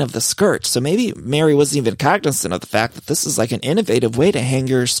design of the skirt. So maybe Mary wasn't even cognizant of the fact that this is like an innovative way to hang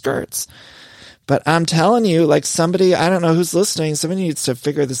your skirts. But I'm telling you, like somebody, I don't know who's listening, somebody needs to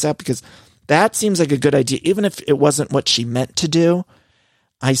figure this out, because that seems like a good idea. Even if it wasn't what she meant to do,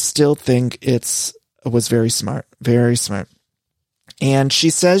 I still think it was very smart, very smart. And she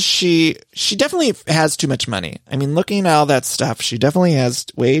says she definitely has too much money. I mean, looking at all that stuff, she definitely has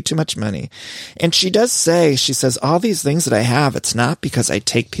way too much money. And she says, all these things that I have, it's not because I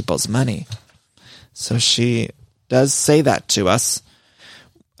take people's money. So she does say that to us.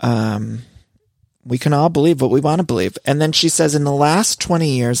 We can all believe what we want to believe. And then she says, in the last 20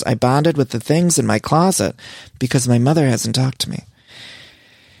 years, I bonded with the things in my closet because my mother hasn't talked to me.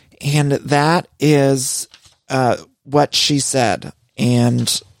 And that is what she said. And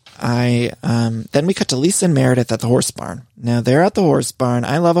then we cut to Lisa and Meredith at the horse barn. Now they're at the horse barn.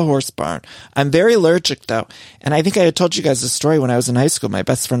 I love a horse barn. I'm very allergic though. And I think I had told you guys a story when I was in high school. My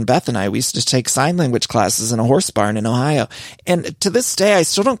best friend Beth and I, we used to take sign language classes in a horse barn in Ohio. And to this day, I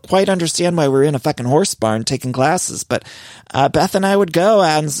still don't quite understand why we're in a fucking horse barn taking classes. But Beth and I would go,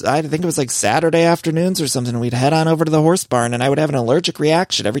 and I think it was like Saturday afternoons or something. We'd head on over to the horse barn, and I would have an allergic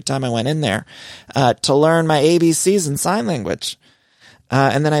reaction every time I went in there to learn my ABCs in sign language.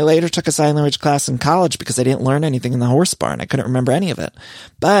 And then I later took a sign language class in college because I didn't learn anything in the horse barn. I couldn't remember any of it.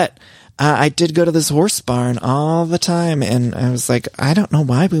 But I did go to this horse barn all the time, and I was like, I don't know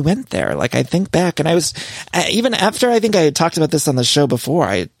why we went there. Like, I think back, and I was, even after I think I had talked about this on the show before,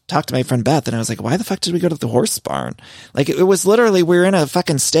 I talked to my friend Beth, and I was like, why the fuck did we go to the horse barn? Like, it was literally, we were in a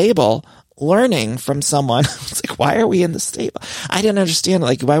fucking stable learning from someone. It's like, why are we in the stable? I didn't understand.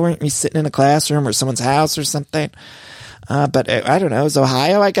 Like, why weren't we sitting in a classroom or someone's house or something? But I don't know. It was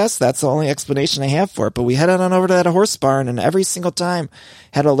Ohio, I guess. That's the only explanation I have for it. But we headed on over to that horse barn, and every single time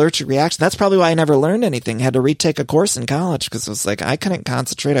had an allergic reaction. That's probably why I never learned anything. Had to retake a course in college because it was like I couldn't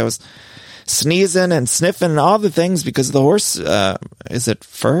concentrate. I was sneezing and sniffing and all the things because of the horse. Is it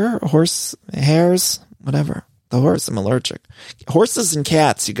fur? Horse hairs? Whatever. The horse. I'm allergic. Horses and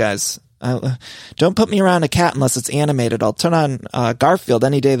cats, you guys. Don't put me around a cat unless it's animated. I'll turn on Garfield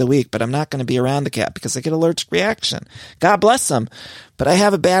any day of the week, but I'm not going to be around the cat because I get allergic reaction. God bless them, but I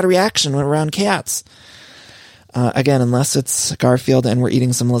have a bad reaction when around cats. Again, unless it's Garfield and we're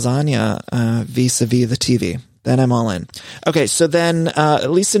eating some lasagna vis-a-vis the TV. then I'm all in. Okay, so then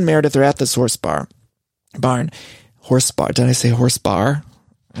Lisa and Meredith are at this horse bar. Horse bar. Did I say horse bar?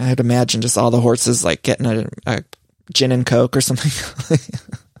 I'd imagine just all the horses like getting a gin and coke or something.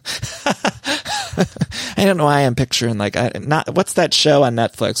 I don't know why I'm picturing what's that show on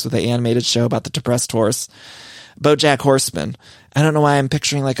Netflix with the animated show about the depressed horse? BoJack Horseman. I don't know why I'm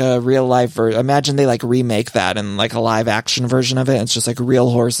picturing like a real life version. Imagine they like remake that and like a live action version of it. It's just like real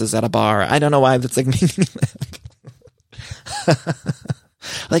horses at a bar. I don't know why that's like making me laugh.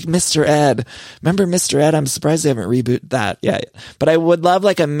 Like Mr. Ed. Remember Mr. Ed? I'm surprised they haven't rebooted that yet. But I would love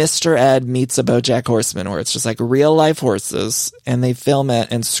like a Mr. Ed meets a BoJack Horseman where it's just like real life horses and they film it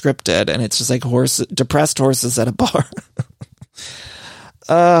and script it and it's just like depressed horses at a bar.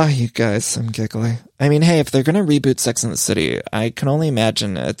 Oh, you guys, I'm giggly. I mean, hey, if they're going to reboot Sex and the City, I can only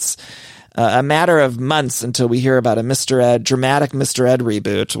imagine it's a matter of months until we hear about a dramatic Mr. Ed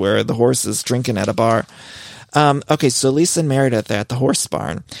reboot where the horse is drinking at a bar. Okay, so Lisa and Meredith are at the horse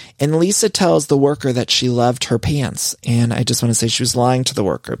barn, and Lisa tells the worker that she loved her pants, and I just want to say she was lying to the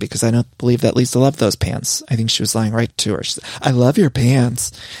worker because I don't believe that Lisa loved those pants. I think she was lying right to her. She said, I love your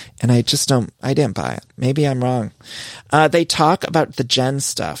pants, and I didn't buy it. Maybe I'm wrong. They talk about the Jen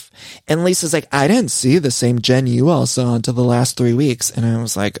stuff, and Lisa's like, I didn't see the same Jen you all saw until the last 3 weeks, and I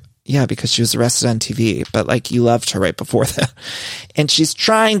was like, yeah, because she was arrested on TV, but like you loved her right before that. And she's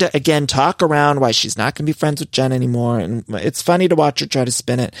trying to, again, talk around why she's not going to be friends with Jen anymore. And it's funny to watch her try to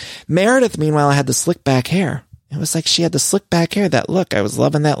spin it. Meredith, meanwhile, had the slick back hair. It was like she had the slick back hair, that look. I was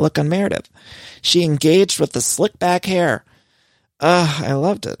loving that look on Meredith. She engaged with the slick back hair. I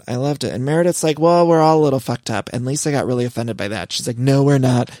loved it. And Meredith's like, well, we're all a little fucked up. And Lisa got really offended by that. She's like, no, we're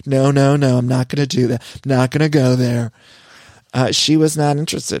not. No, I'm not going to do that. I'm not going to go there. She was not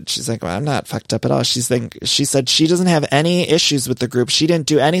interested. She's like, well, I'm not fucked up at all. She said she doesn't have any issues with the group. She didn't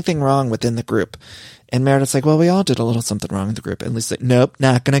do anything wrong within the group. And Meredith's like, well, we all did a little something wrong in the group. And Lisa's like, nope,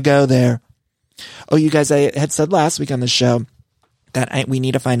 not going to go there. Oh, you guys, I had said last week on the show that we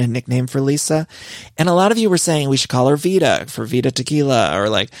need to find a nickname for Lisa. And a lot of you were saying we should call her Vita for Vita Tequila, or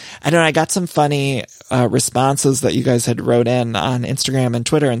like, I don't know, I got some funny responses that you guys had wrote in on Instagram and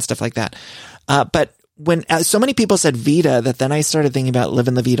Twitter and stuff like that. But when so many people said Vita, that then I started thinking about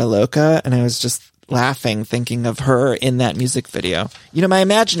Livin' La Vida Loca, and I was just laughing, thinking of her in that music video. You know, my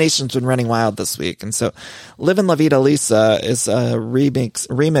imagination's been running wild this week, and so Livin' La Vida Lisa is a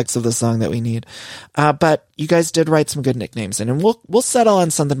remix of the song that we need. But you guys did write some good nicknames, and we'll settle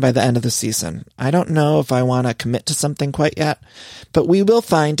on something by the end of the season. I don't know if I want to commit to something quite yet, but we will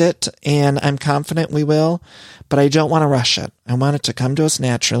find it, and I'm confident we will. But I don't want to rush it. I want it to come to us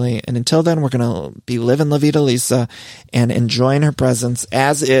naturally. And until then, we're going to be living La Vida Lisa and enjoying her presence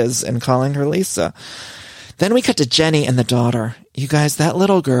as is and calling her Lisa. Then we cut to Jenny and the daughter. You guys, that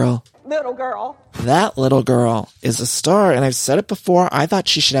little girl is a star. And I've said it before. I thought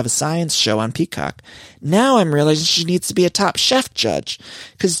she should have a science show on Peacock. Now I'm realizing she needs to be a top chef judge.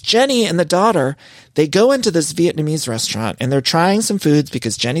 Because Jenny and the daughter, they go into this Vietnamese restaurant and they're trying some foods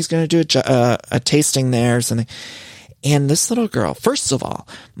because Jenny's going to do a tasting there or something. And this little girl, first of all,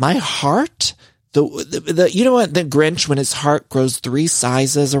 my heart, the you know what, the Grinch, when his heart grows 3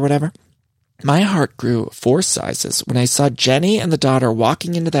 sizes or whatever? My heart grew 4 sizes when I saw Jenny and the daughter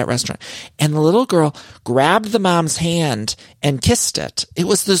walking into that restaurant, and the little girl grabbed the mom's hand and kissed it. It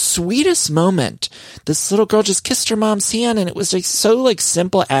was the sweetest moment. This little girl just kissed her mom's hand, and it was like so like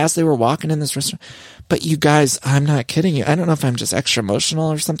simple as they were walking in this restaurant. But you guys, I'm not kidding you. I don't know if I'm just extra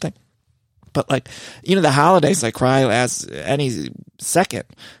emotional or something. But like, you know, the holidays, I cry as any second.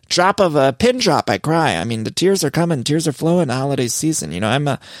 Drop of a pin drop, I cry. I mean, the tears are coming, tears are flowing the holiday season. You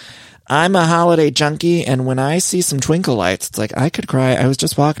know, I'm a holiday junkie, and when I see some twinkle lights, it's like I could cry. I was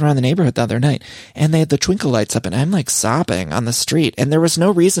just walking around the neighborhood the other night, and they had the twinkle lights up, and I'm like sobbing on the street, and there was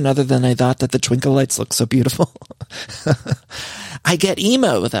no reason other than I thought that the twinkle lights looked so beautiful. I get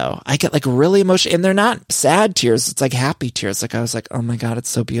emo, though. I get like really emotional, and they're not sad tears. It's like happy tears. Like I was like, oh my God, it's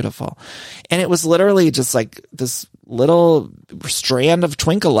so beautiful. And it was literally just like this little strand of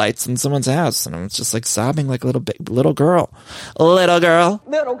twinkle lights in someone's house, and I was just like sobbing like a little girl. Little girl.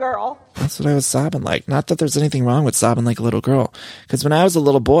 That's what I was sobbing like. Not that there's anything wrong with sobbing like a little girl, because when I was a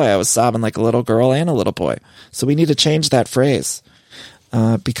little boy, I was sobbing like a little girl and a little boy. So we need to change that phrase,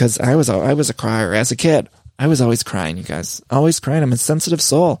 because I was a crier as a kid. I was always crying, you guys. Always crying. I'm a sensitive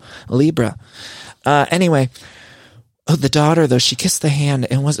soul, a Libra. Anyway. Oh, the daughter, though, she kissed the hand,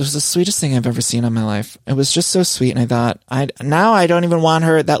 and it was the sweetest thing I've ever seen in my life. It was just so sweet, and I thought, now I don't even want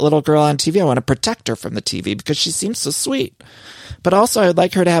her, that little girl on TV. I want to protect her from the TV because she seems so sweet. But also, I would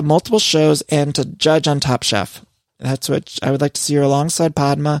like her to have multiple shows and to judge on Top Chef. That's what I would like to see her alongside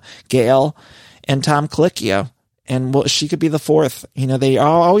Padma, Gail, and Tom Colicchio. And well, she could be the fourth. You know, they are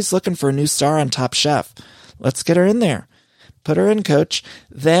always looking for a new star on Top Chef. Let's get her in there. Put her in, coach.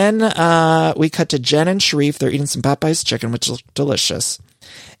 Then we cut to Jen and Sharif. They're eating some Popeye's chicken, which is delicious.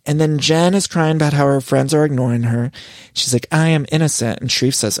 And then Jen is crying about how her friends are ignoring her. She's like, I am innocent. And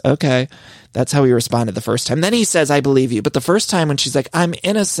Sharif says, okay. That's how he responded the first time. Then he says, I believe you. But the first time when she's like, I'm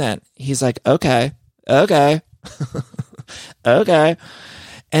innocent, he's like, okay. Okay.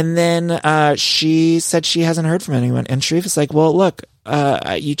 And then she said she hasn't heard from anyone. And Sharif is like, well, look,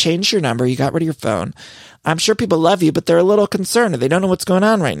 you changed your number. You got rid of your phone. I'm sure people love you, but they're a little concerned. They don't know what's going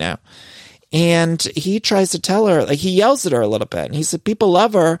on right now. And he tries to tell her, like, he yells at her a little bit. And he said, people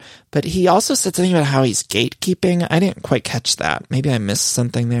love her. But he also said something about how he's gatekeeping. I didn't quite catch that. Maybe I missed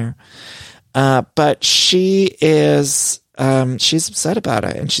something there. But she is, she's upset about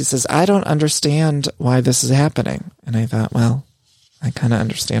it. And she says, I don't understand why this is happening. And I thought, well, I kind of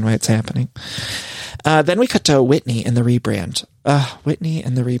understand why it's happening. Then we cut to Whitney and the rebrand. Whitney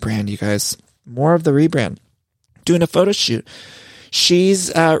and the rebrand, you guys. More of the rebrand. Doing a photo shoot. She's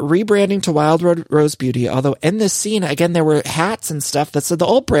rebranding to Wild Rose Beauty, although in this scene, again, there were hats and stuff that said the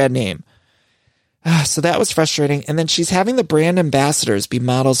old brand name. So that was frustrating. And then she's having the brand ambassadors be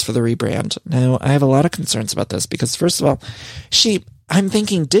models for the rebrand. Now, I have a lot of concerns about this because, first of all, I'm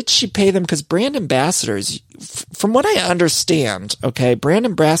thinking, did she pay them? Because brand ambassadors, from what I understand, okay, brand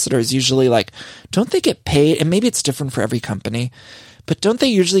ambassadors usually, like, don't they get paid? And maybe it's different for every company, but don't they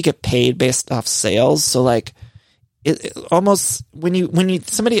usually get paid based off sales? So, like, it almost when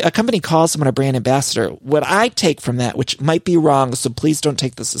a company calls someone a brand ambassador, what I take from that, which might be wrong, so please don't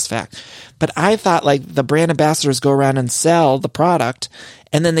take this as fact, but I thought like the brand ambassadors go around and sell the product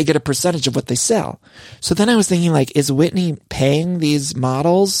and then they get a percentage of what they sell. So then I was thinking, like, is Whitney paying these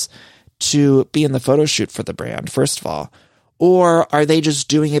models to be in the photo shoot for the brand, first of all? Or are they just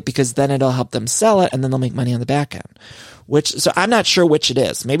doing it because then it'll help them sell it and then they'll make money on the back end? So I'm not sure which it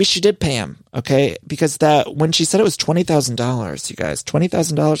is. Maybe she did pay him, okay? Because when she said it was $20,000, you guys,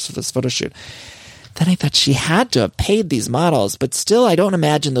 $20,000 for this photo shoot, then I thought she had to have paid these models. But still, I don't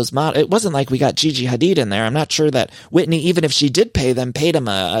imagine those models. It wasn't like we got Gigi Hadid in there. I'm not sure that Whitney, even if she did pay them, paid him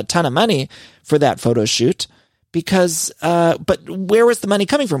a ton of money for that photo shoot. Because, but where was the money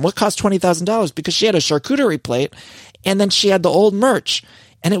coming from? What cost $20,000? Because she had a charcuterie plate and then she had the old merch.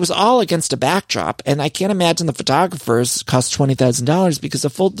 And it was all against a backdrop. And I can't imagine the photographers cost $20,000 because a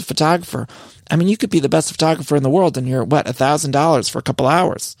full photographer, I mean, you could be the best photographer in the world and you're, $1,000 for a couple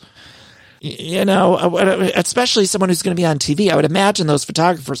hours. You know, especially someone who's going to be on TV. I would imagine those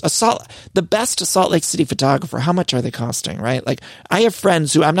photographers, the best Salt Lake City photographer, how much are they costing, right? Like, I have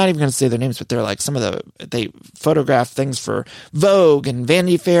friends who, I'm not even going to say their names, but they're like they photograph things for Vogue and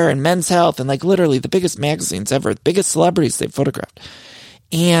Vanity Fair and Men's Health and like literally the biggest magazines ever, the biggest celebrities they've photographed.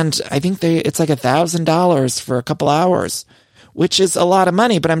 And I think it's like $1,000 for a couple hours, which is a lot of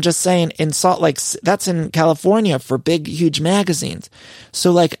money. But I'm just saying, in Salt Lake, that's in California for big, huge magazines.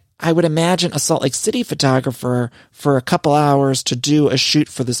 So like, I would imagine a Salt Lake City photographer for a couple hours to do a shoot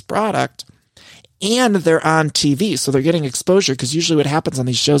for this product, and they're on TV. So they're getting exposure, because usually what happens on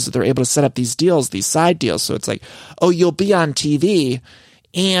these shows is they're able to set up these deals, these side deals. So it's like, oh, you'll be on TV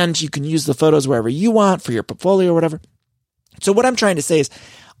and you can use the photos wherever you want for your portfolio or whatever. So what I'm trying to say is,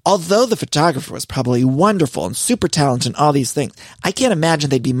 although the photographer was probably wonderful and super talented and all these things, I can't imagine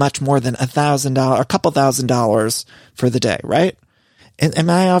they'd be much more than $1,000, a couple $1,000 for the day, right? And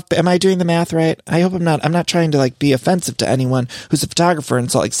am I doing the math right? I hope I'm not. I'm not trying to like be offensive to anyone who's a photographer in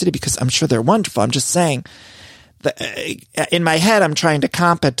Salt Lake City, because I'm sure they're wonderful. I'm just saying that in my head, I'm trying to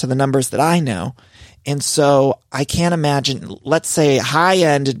comp it to the numbers that I know. And so I can't imagine, let's say high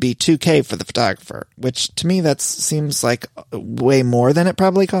end it'd be $2,000 for the photographer, which to me that seems like way more than it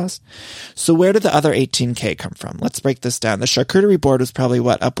probably costs. So where did the other $18,000 come from? Let's break this down. The charcuterie board was probably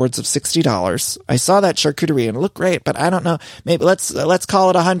upwards of $60. I saw that charcuterie and it looked great, but I don't know. Maybe let's call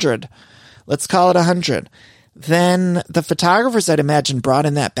it 100. Let's call it 100. Then the photographers, I'd imagine, brought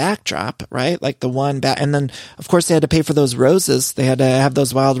in that backdrop, right? Like the one back, and then of course they had to pay for those roses. They had to have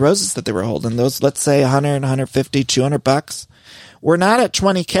those wild roses that they were holding. Those, let's say 100, 150, $200. We're not at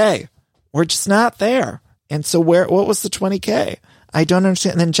 $20,000. We're just not there. And so what was the $20,000? I don't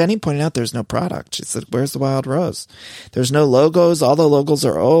understand. And then Jenny pointed out there's no product. She said, where's the wild rose? There's no logos. All the logos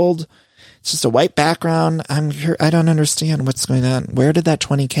are old. It's just a white background. I don't understand what's going on. Where did that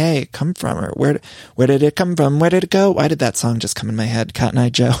 $20,000 come from? Or where did it come from? Where did it go? Why did that song just come in my head? Cotton Eye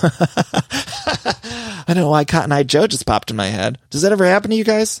Joe. I don't know why Cotton Eye Joe just popped in my head. Does that ever happen to you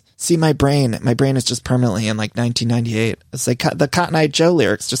guys? See, my brain is just permanently in like 1998. It's like the Cotton Eye Joe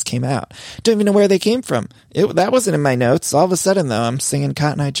lyrics just came out. Don't even know where they came from. That wasn't in my notes. All of a sudden, though, I'm singing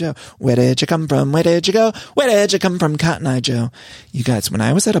Cotton Eye Joe. Where did you come from? Where did you go? Where did you come from, Cotton Eye Joe? You guys, when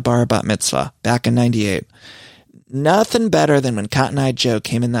I was at a bar bat mitzvah back in 98, nothing better than when Cotton Eye Joe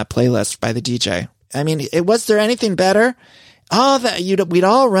came in that playlist by the DJ. I mean, was there anything better? We'd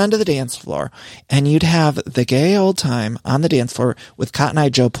all run to the dance floor, and you'd have the gay old time on the dance floor with Cotton Eye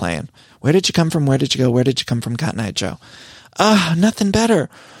Joe playing. Where did you come from? Where did you go? Where did you come from, Cotton Eye Joe? Nothing better.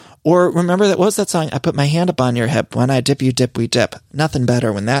 Or remember what was that song? I put my hand up on your hip. When I dip, you dip, we dip. Nothing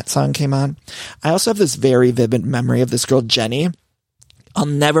better when that song came on. I also have this very vivid memory of this girl, Jenny. I'll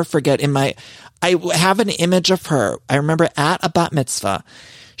never forget I have an image of her. I remember at a bat mitzvah,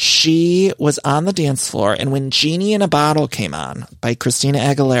 she was on the dance floor, and when Genie in a Bottle came on by Christina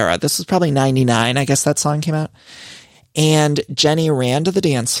Aguilera, this was probably 99, I guess that song came out, and Jenny ran to the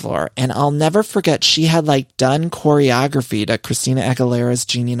dance floor, and I'll never forget, she had like done choreography to Christina Aguilera's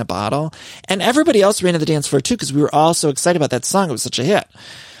Genie in a Bottle, and everybody else ran to the dance floor too, because we were all so excited about that song. It was such a hit.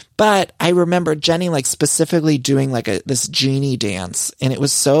 But I remember Jenny like specifically doing like this genie dance, and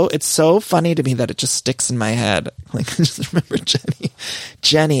it's so funny to me that it just sticks in my head. Like, I just remember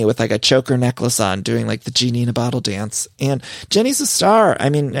Jenny with like a choker necklace on doing like the Genie in a Bottle dance. And Jenny's a star. I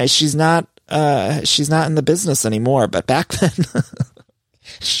mean, she's not in the business anymore, but back then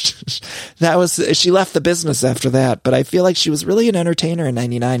she left the business after that. But I feel like she was really an entertainer in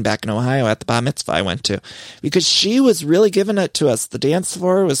 99 back in Ohio at the bar mitzvah I went to, because she was really giving it to us. The dance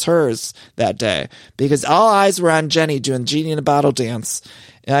floor was hers that day because all eyes were on Jenny doing Genie in a Bottle dance.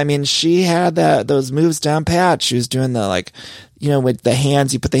 I mean, she had those moves down pat. She was doing the, like, you know, with the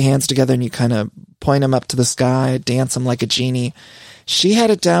hands, you put the hands together and you kind of point them up to the sky, dance them like a genie. She had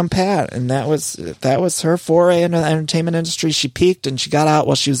it down pat, and that was her foray into the entertainment industry. She peaked and she got out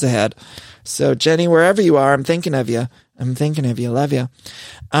while she was ahead. So Jenny, wherever you are, I'm thinking of you. Love you.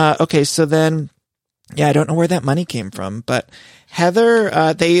 Okay. So then, yeah, I don't know where that money came from, but Heather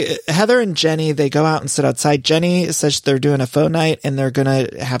and Jenny, they go out and sit outside. Jenny says they're doing a faux night and they're going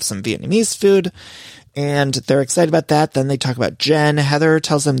to have some Vietnamese food. And they're excited about that. Then they talk about Jen. Heather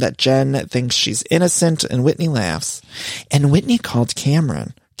tells them that Jen thinks she's innocent, and Whitney laughs. And Whitney called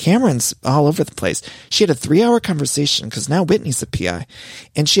Cameron. Cameron's all over the place. She had a 3-hour conversation, because now Whitney's a PI.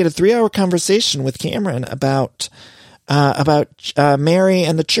 And she had a 3-hour conversation with Cameron about Mary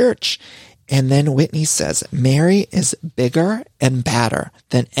and the church. And then Whitney says, Mary is bigger and badder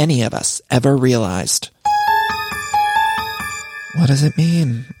than any of us ever realized. What does it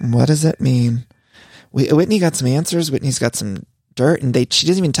mean? What does it mean? Whitney got some answers. Whitney's got some dirt, and she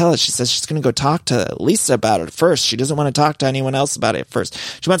doesn't even tell us. She says she's going to go talk to Lisa about it first. She doesn't want to talk to anyone else about it first.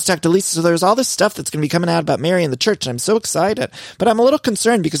 She wants to talk to Lisa. So there's all this stuff that's going to be coming out about Mary and the church, and I'm so excited. But I'm a little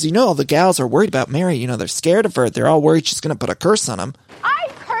concerned because, you know, all the gals are worried about Mary. You know, they're scared of her. They're all worried she's going to put a curse on them. I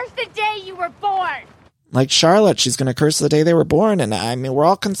cursed the day you were born. Like Charlotte, she's going to curse the day they were born, and I mean, we're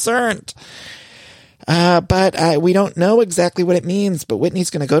all concerned. But we don't know exactly what it means, but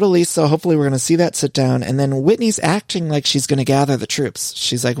Whitney's going to go to Lisa. Hopefully we're going to see that sit down. And then Whitney's acting like she's going to gather the troops.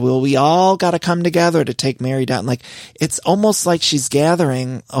 She's like, well, we all got to come together to take Mary down. Like, it's almost like she's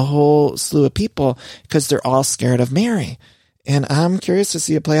gathering a whole slew of people because they're all scared of Mary. And I'm curious to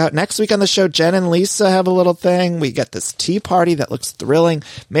see it play out. Next week on the show, Jen and Lisa have a little thing. We get this tea party that looks thrilling.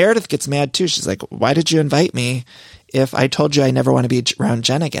 Meredith gets mad too. She's like, why did you invite me if I told you I never want to be around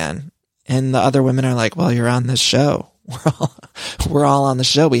Jen again? And the other women are like, well, you're on this show. We're all on the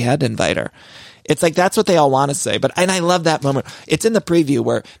show. We had to invite her. It's like, that's what they all want to say. And I love that moment. It's in the preview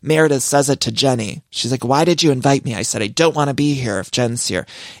where Meredith says it to Jenny. She's like, why did you invite me? I said, I don't want to be here if Jen's here.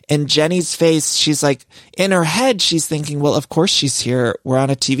 And Jenny's face, she's like, in her head, she's thinking, well, of course she's here. We're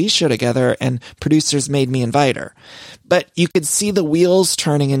on a TV show together and producers made me invite her. But you could see the wheels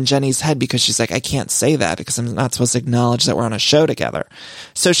turning in Jenny's head because she's like, I can't say that because I'm not supposed to acknowledge that we're on a show together.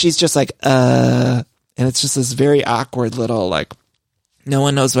 So she's just like, and it's just this very awkward little, like, no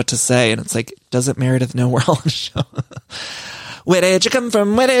one knows what to say. And it's like, doesn't Meredith know we're all on a show? Where did you come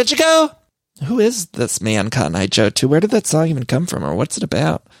from? Where did you go? Who is this man, Cotton Eye Joe, too? Where did that song even come from? Or what's it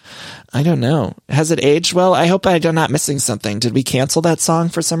about? I don't know. Has it aged well? I hope I'm not missing something. Did we cancel that song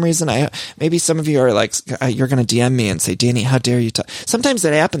for some reason? Maybe some of you are like, you're going to DM me and say, Danny, how dare you talk? Sometimes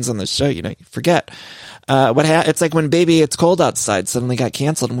that happens on the show. You know, you forget. It's like when Baby It's Cold Outside suddenly got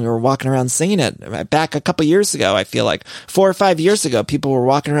canceled and we were walking around singing it back a couple years ago. I feel like 4 or 5 years ago, people were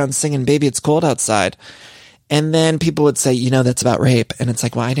walking around singing Baby It's Cold Outside. And then people would say, that's about rape. And it's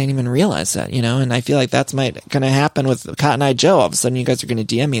like, well, I didn't even realize that, and I feel like that's going to happen with Cotton Eye Joe. All of a sudden you guys are going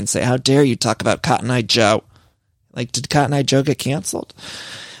to DM me and say, how dare you talk about Cotton Eye Joe? Like, did Cotton Eye Joe get canceled?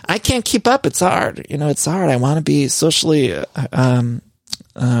 I can't keep up. It's hard. It's hard. I want to be socially,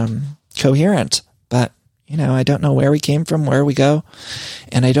 coherent, but I don't know where we came from, where we go.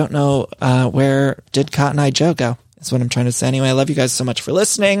 And I don't know, where did Cotton Eye Joe go? That's what I'm trying to say. Anyway, I love you guys so much for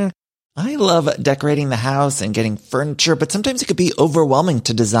listening. I love decorating the house and getting furniture, but sometimes it could be overwhelming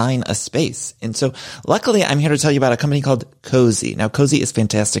to design a space. And so luckily I'm here to tell you about a company called Cozy. Now Cozy is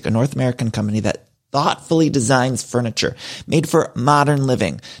fantastic, a North American company that thoughtfully designs furniture made for modern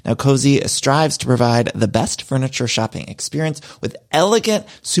living. Now, Cozy strives to provide the best furniture shopping experience with elegant,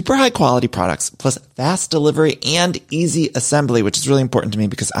 super high quality products, plus fast delivery and easy assembly, which is really important to me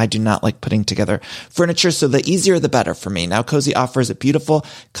because I do not like putting together furniture. So the easier, the better for me. Now, Cozy offers beautiful,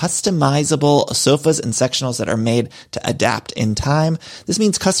 customizable sofas and sectionals that are made to adapt in time. This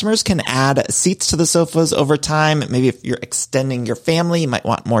means customers can add seats to the sofas over time. Maybe if you're extending your family, you might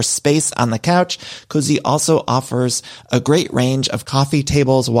want more space on the couch. Cozy also offers a great range of coffee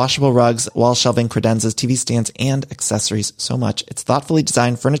tables, washable rugs, wall shelving, credenzas, TV stands, and accessories. So much. It's thoughtfully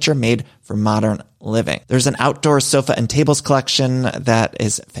designed furniture made for modern living. There's an outdoor sofa and tables collection that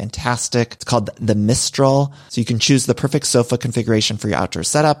is fantastic. It's called the Mistral. So you can choose the perfect sofa configuration for your outdoor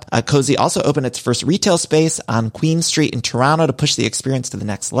setup. Cozy also opened its first retail space on Queen Street in Toronto to push the experience to the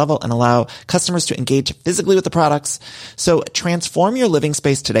next level and allow customers to engage physically with the products. So transform your living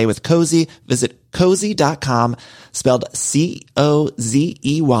space today with Cozy. Visit cozy.com, spelled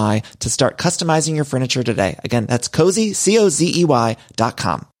COZEY, to start customizing your furniture today. Again, that's Cozy,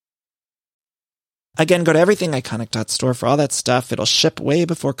 COZEY.com. Again, go to everythingiconic.store for all that stuff. It'll ship way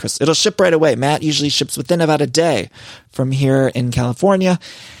before Christmas. It'll ship right away. Matt usually ships within about a day from here in California.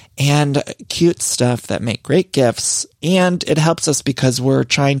 And cute stuff that make great gifts. And it helps us because we're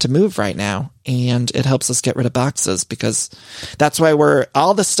trying to move right now. And it helps us get rid of boxes because that's why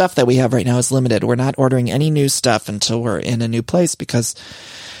all the stuff that we have right now is limited. We're not ordering any new stuff until we're in a new place because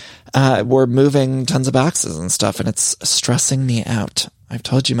we're moving tons of boxes and stuff, and it's stressing me out. I've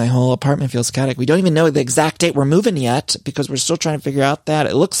told you my whole apartment feels chaotic. We don't even know the exact date we're moving yet because we're still trying to figure out that.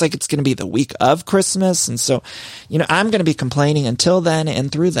 It looks like it's going to be the week of Christmas. And so, I'm going to be complaining until then and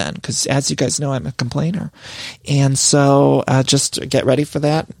through then because as you guys know, I'm a complainer. And so just get ready for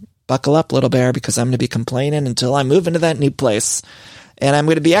that. Buckle up, little bear, because I'm going to be complaining until I move into that new place. And I'm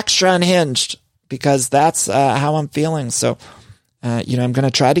going to be extra unhinged because that's how I'm feeling. So, I'm going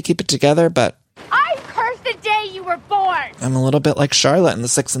to try to keep it together, but I cursed the day you were born. I'm a little bit like Charlotte in the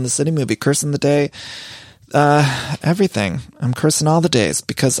Sex and the City movie, cursing the day, everything. I'm cursing all the days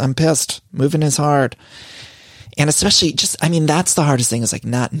because I'm pissed. Moving is hard. And especially that's the hardest thing is like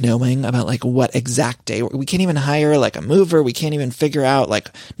not knowing about like what exact day. We can't even hire like a mover. We can't even figure out like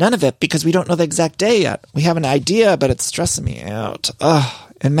none of it because we don't know the exact day yet. We have an idea, but it's stressing me out. Ugh.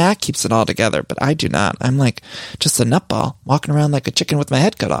 And Matt keeps it all together, but I do not. I'm like just a nutball walking around like a chicken with my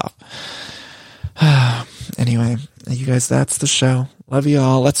head cut off. Anyway, you guys, that's the show. Love you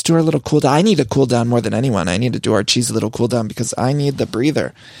all. Let's do our little cool down. I need a cool down more than anyone. I need to do our cheesy little cool down because I need the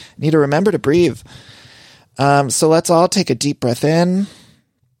breather. I need to remember to breathe. So let's all take a deep breath in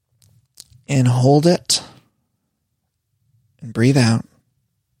and hold it and breathe out.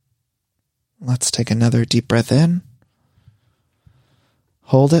 Let's take another deep breath in.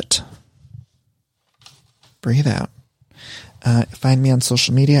 Hold it. Breathe out. Find me on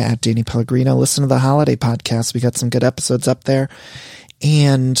social media at Danny Pellegrino. Listen to the holiday podcast. We got some good episodes up there.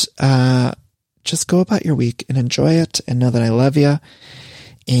 And just go about your week and enjoy it and know that I love you.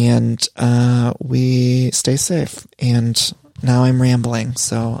 And we stay safe. And now I'm rambling.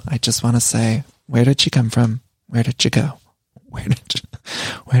 So I just want to say, where did you come from? Where did you go?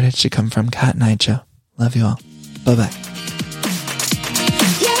 Where did you come from? Cotton Eye Joe. Love you all. Bye-bye.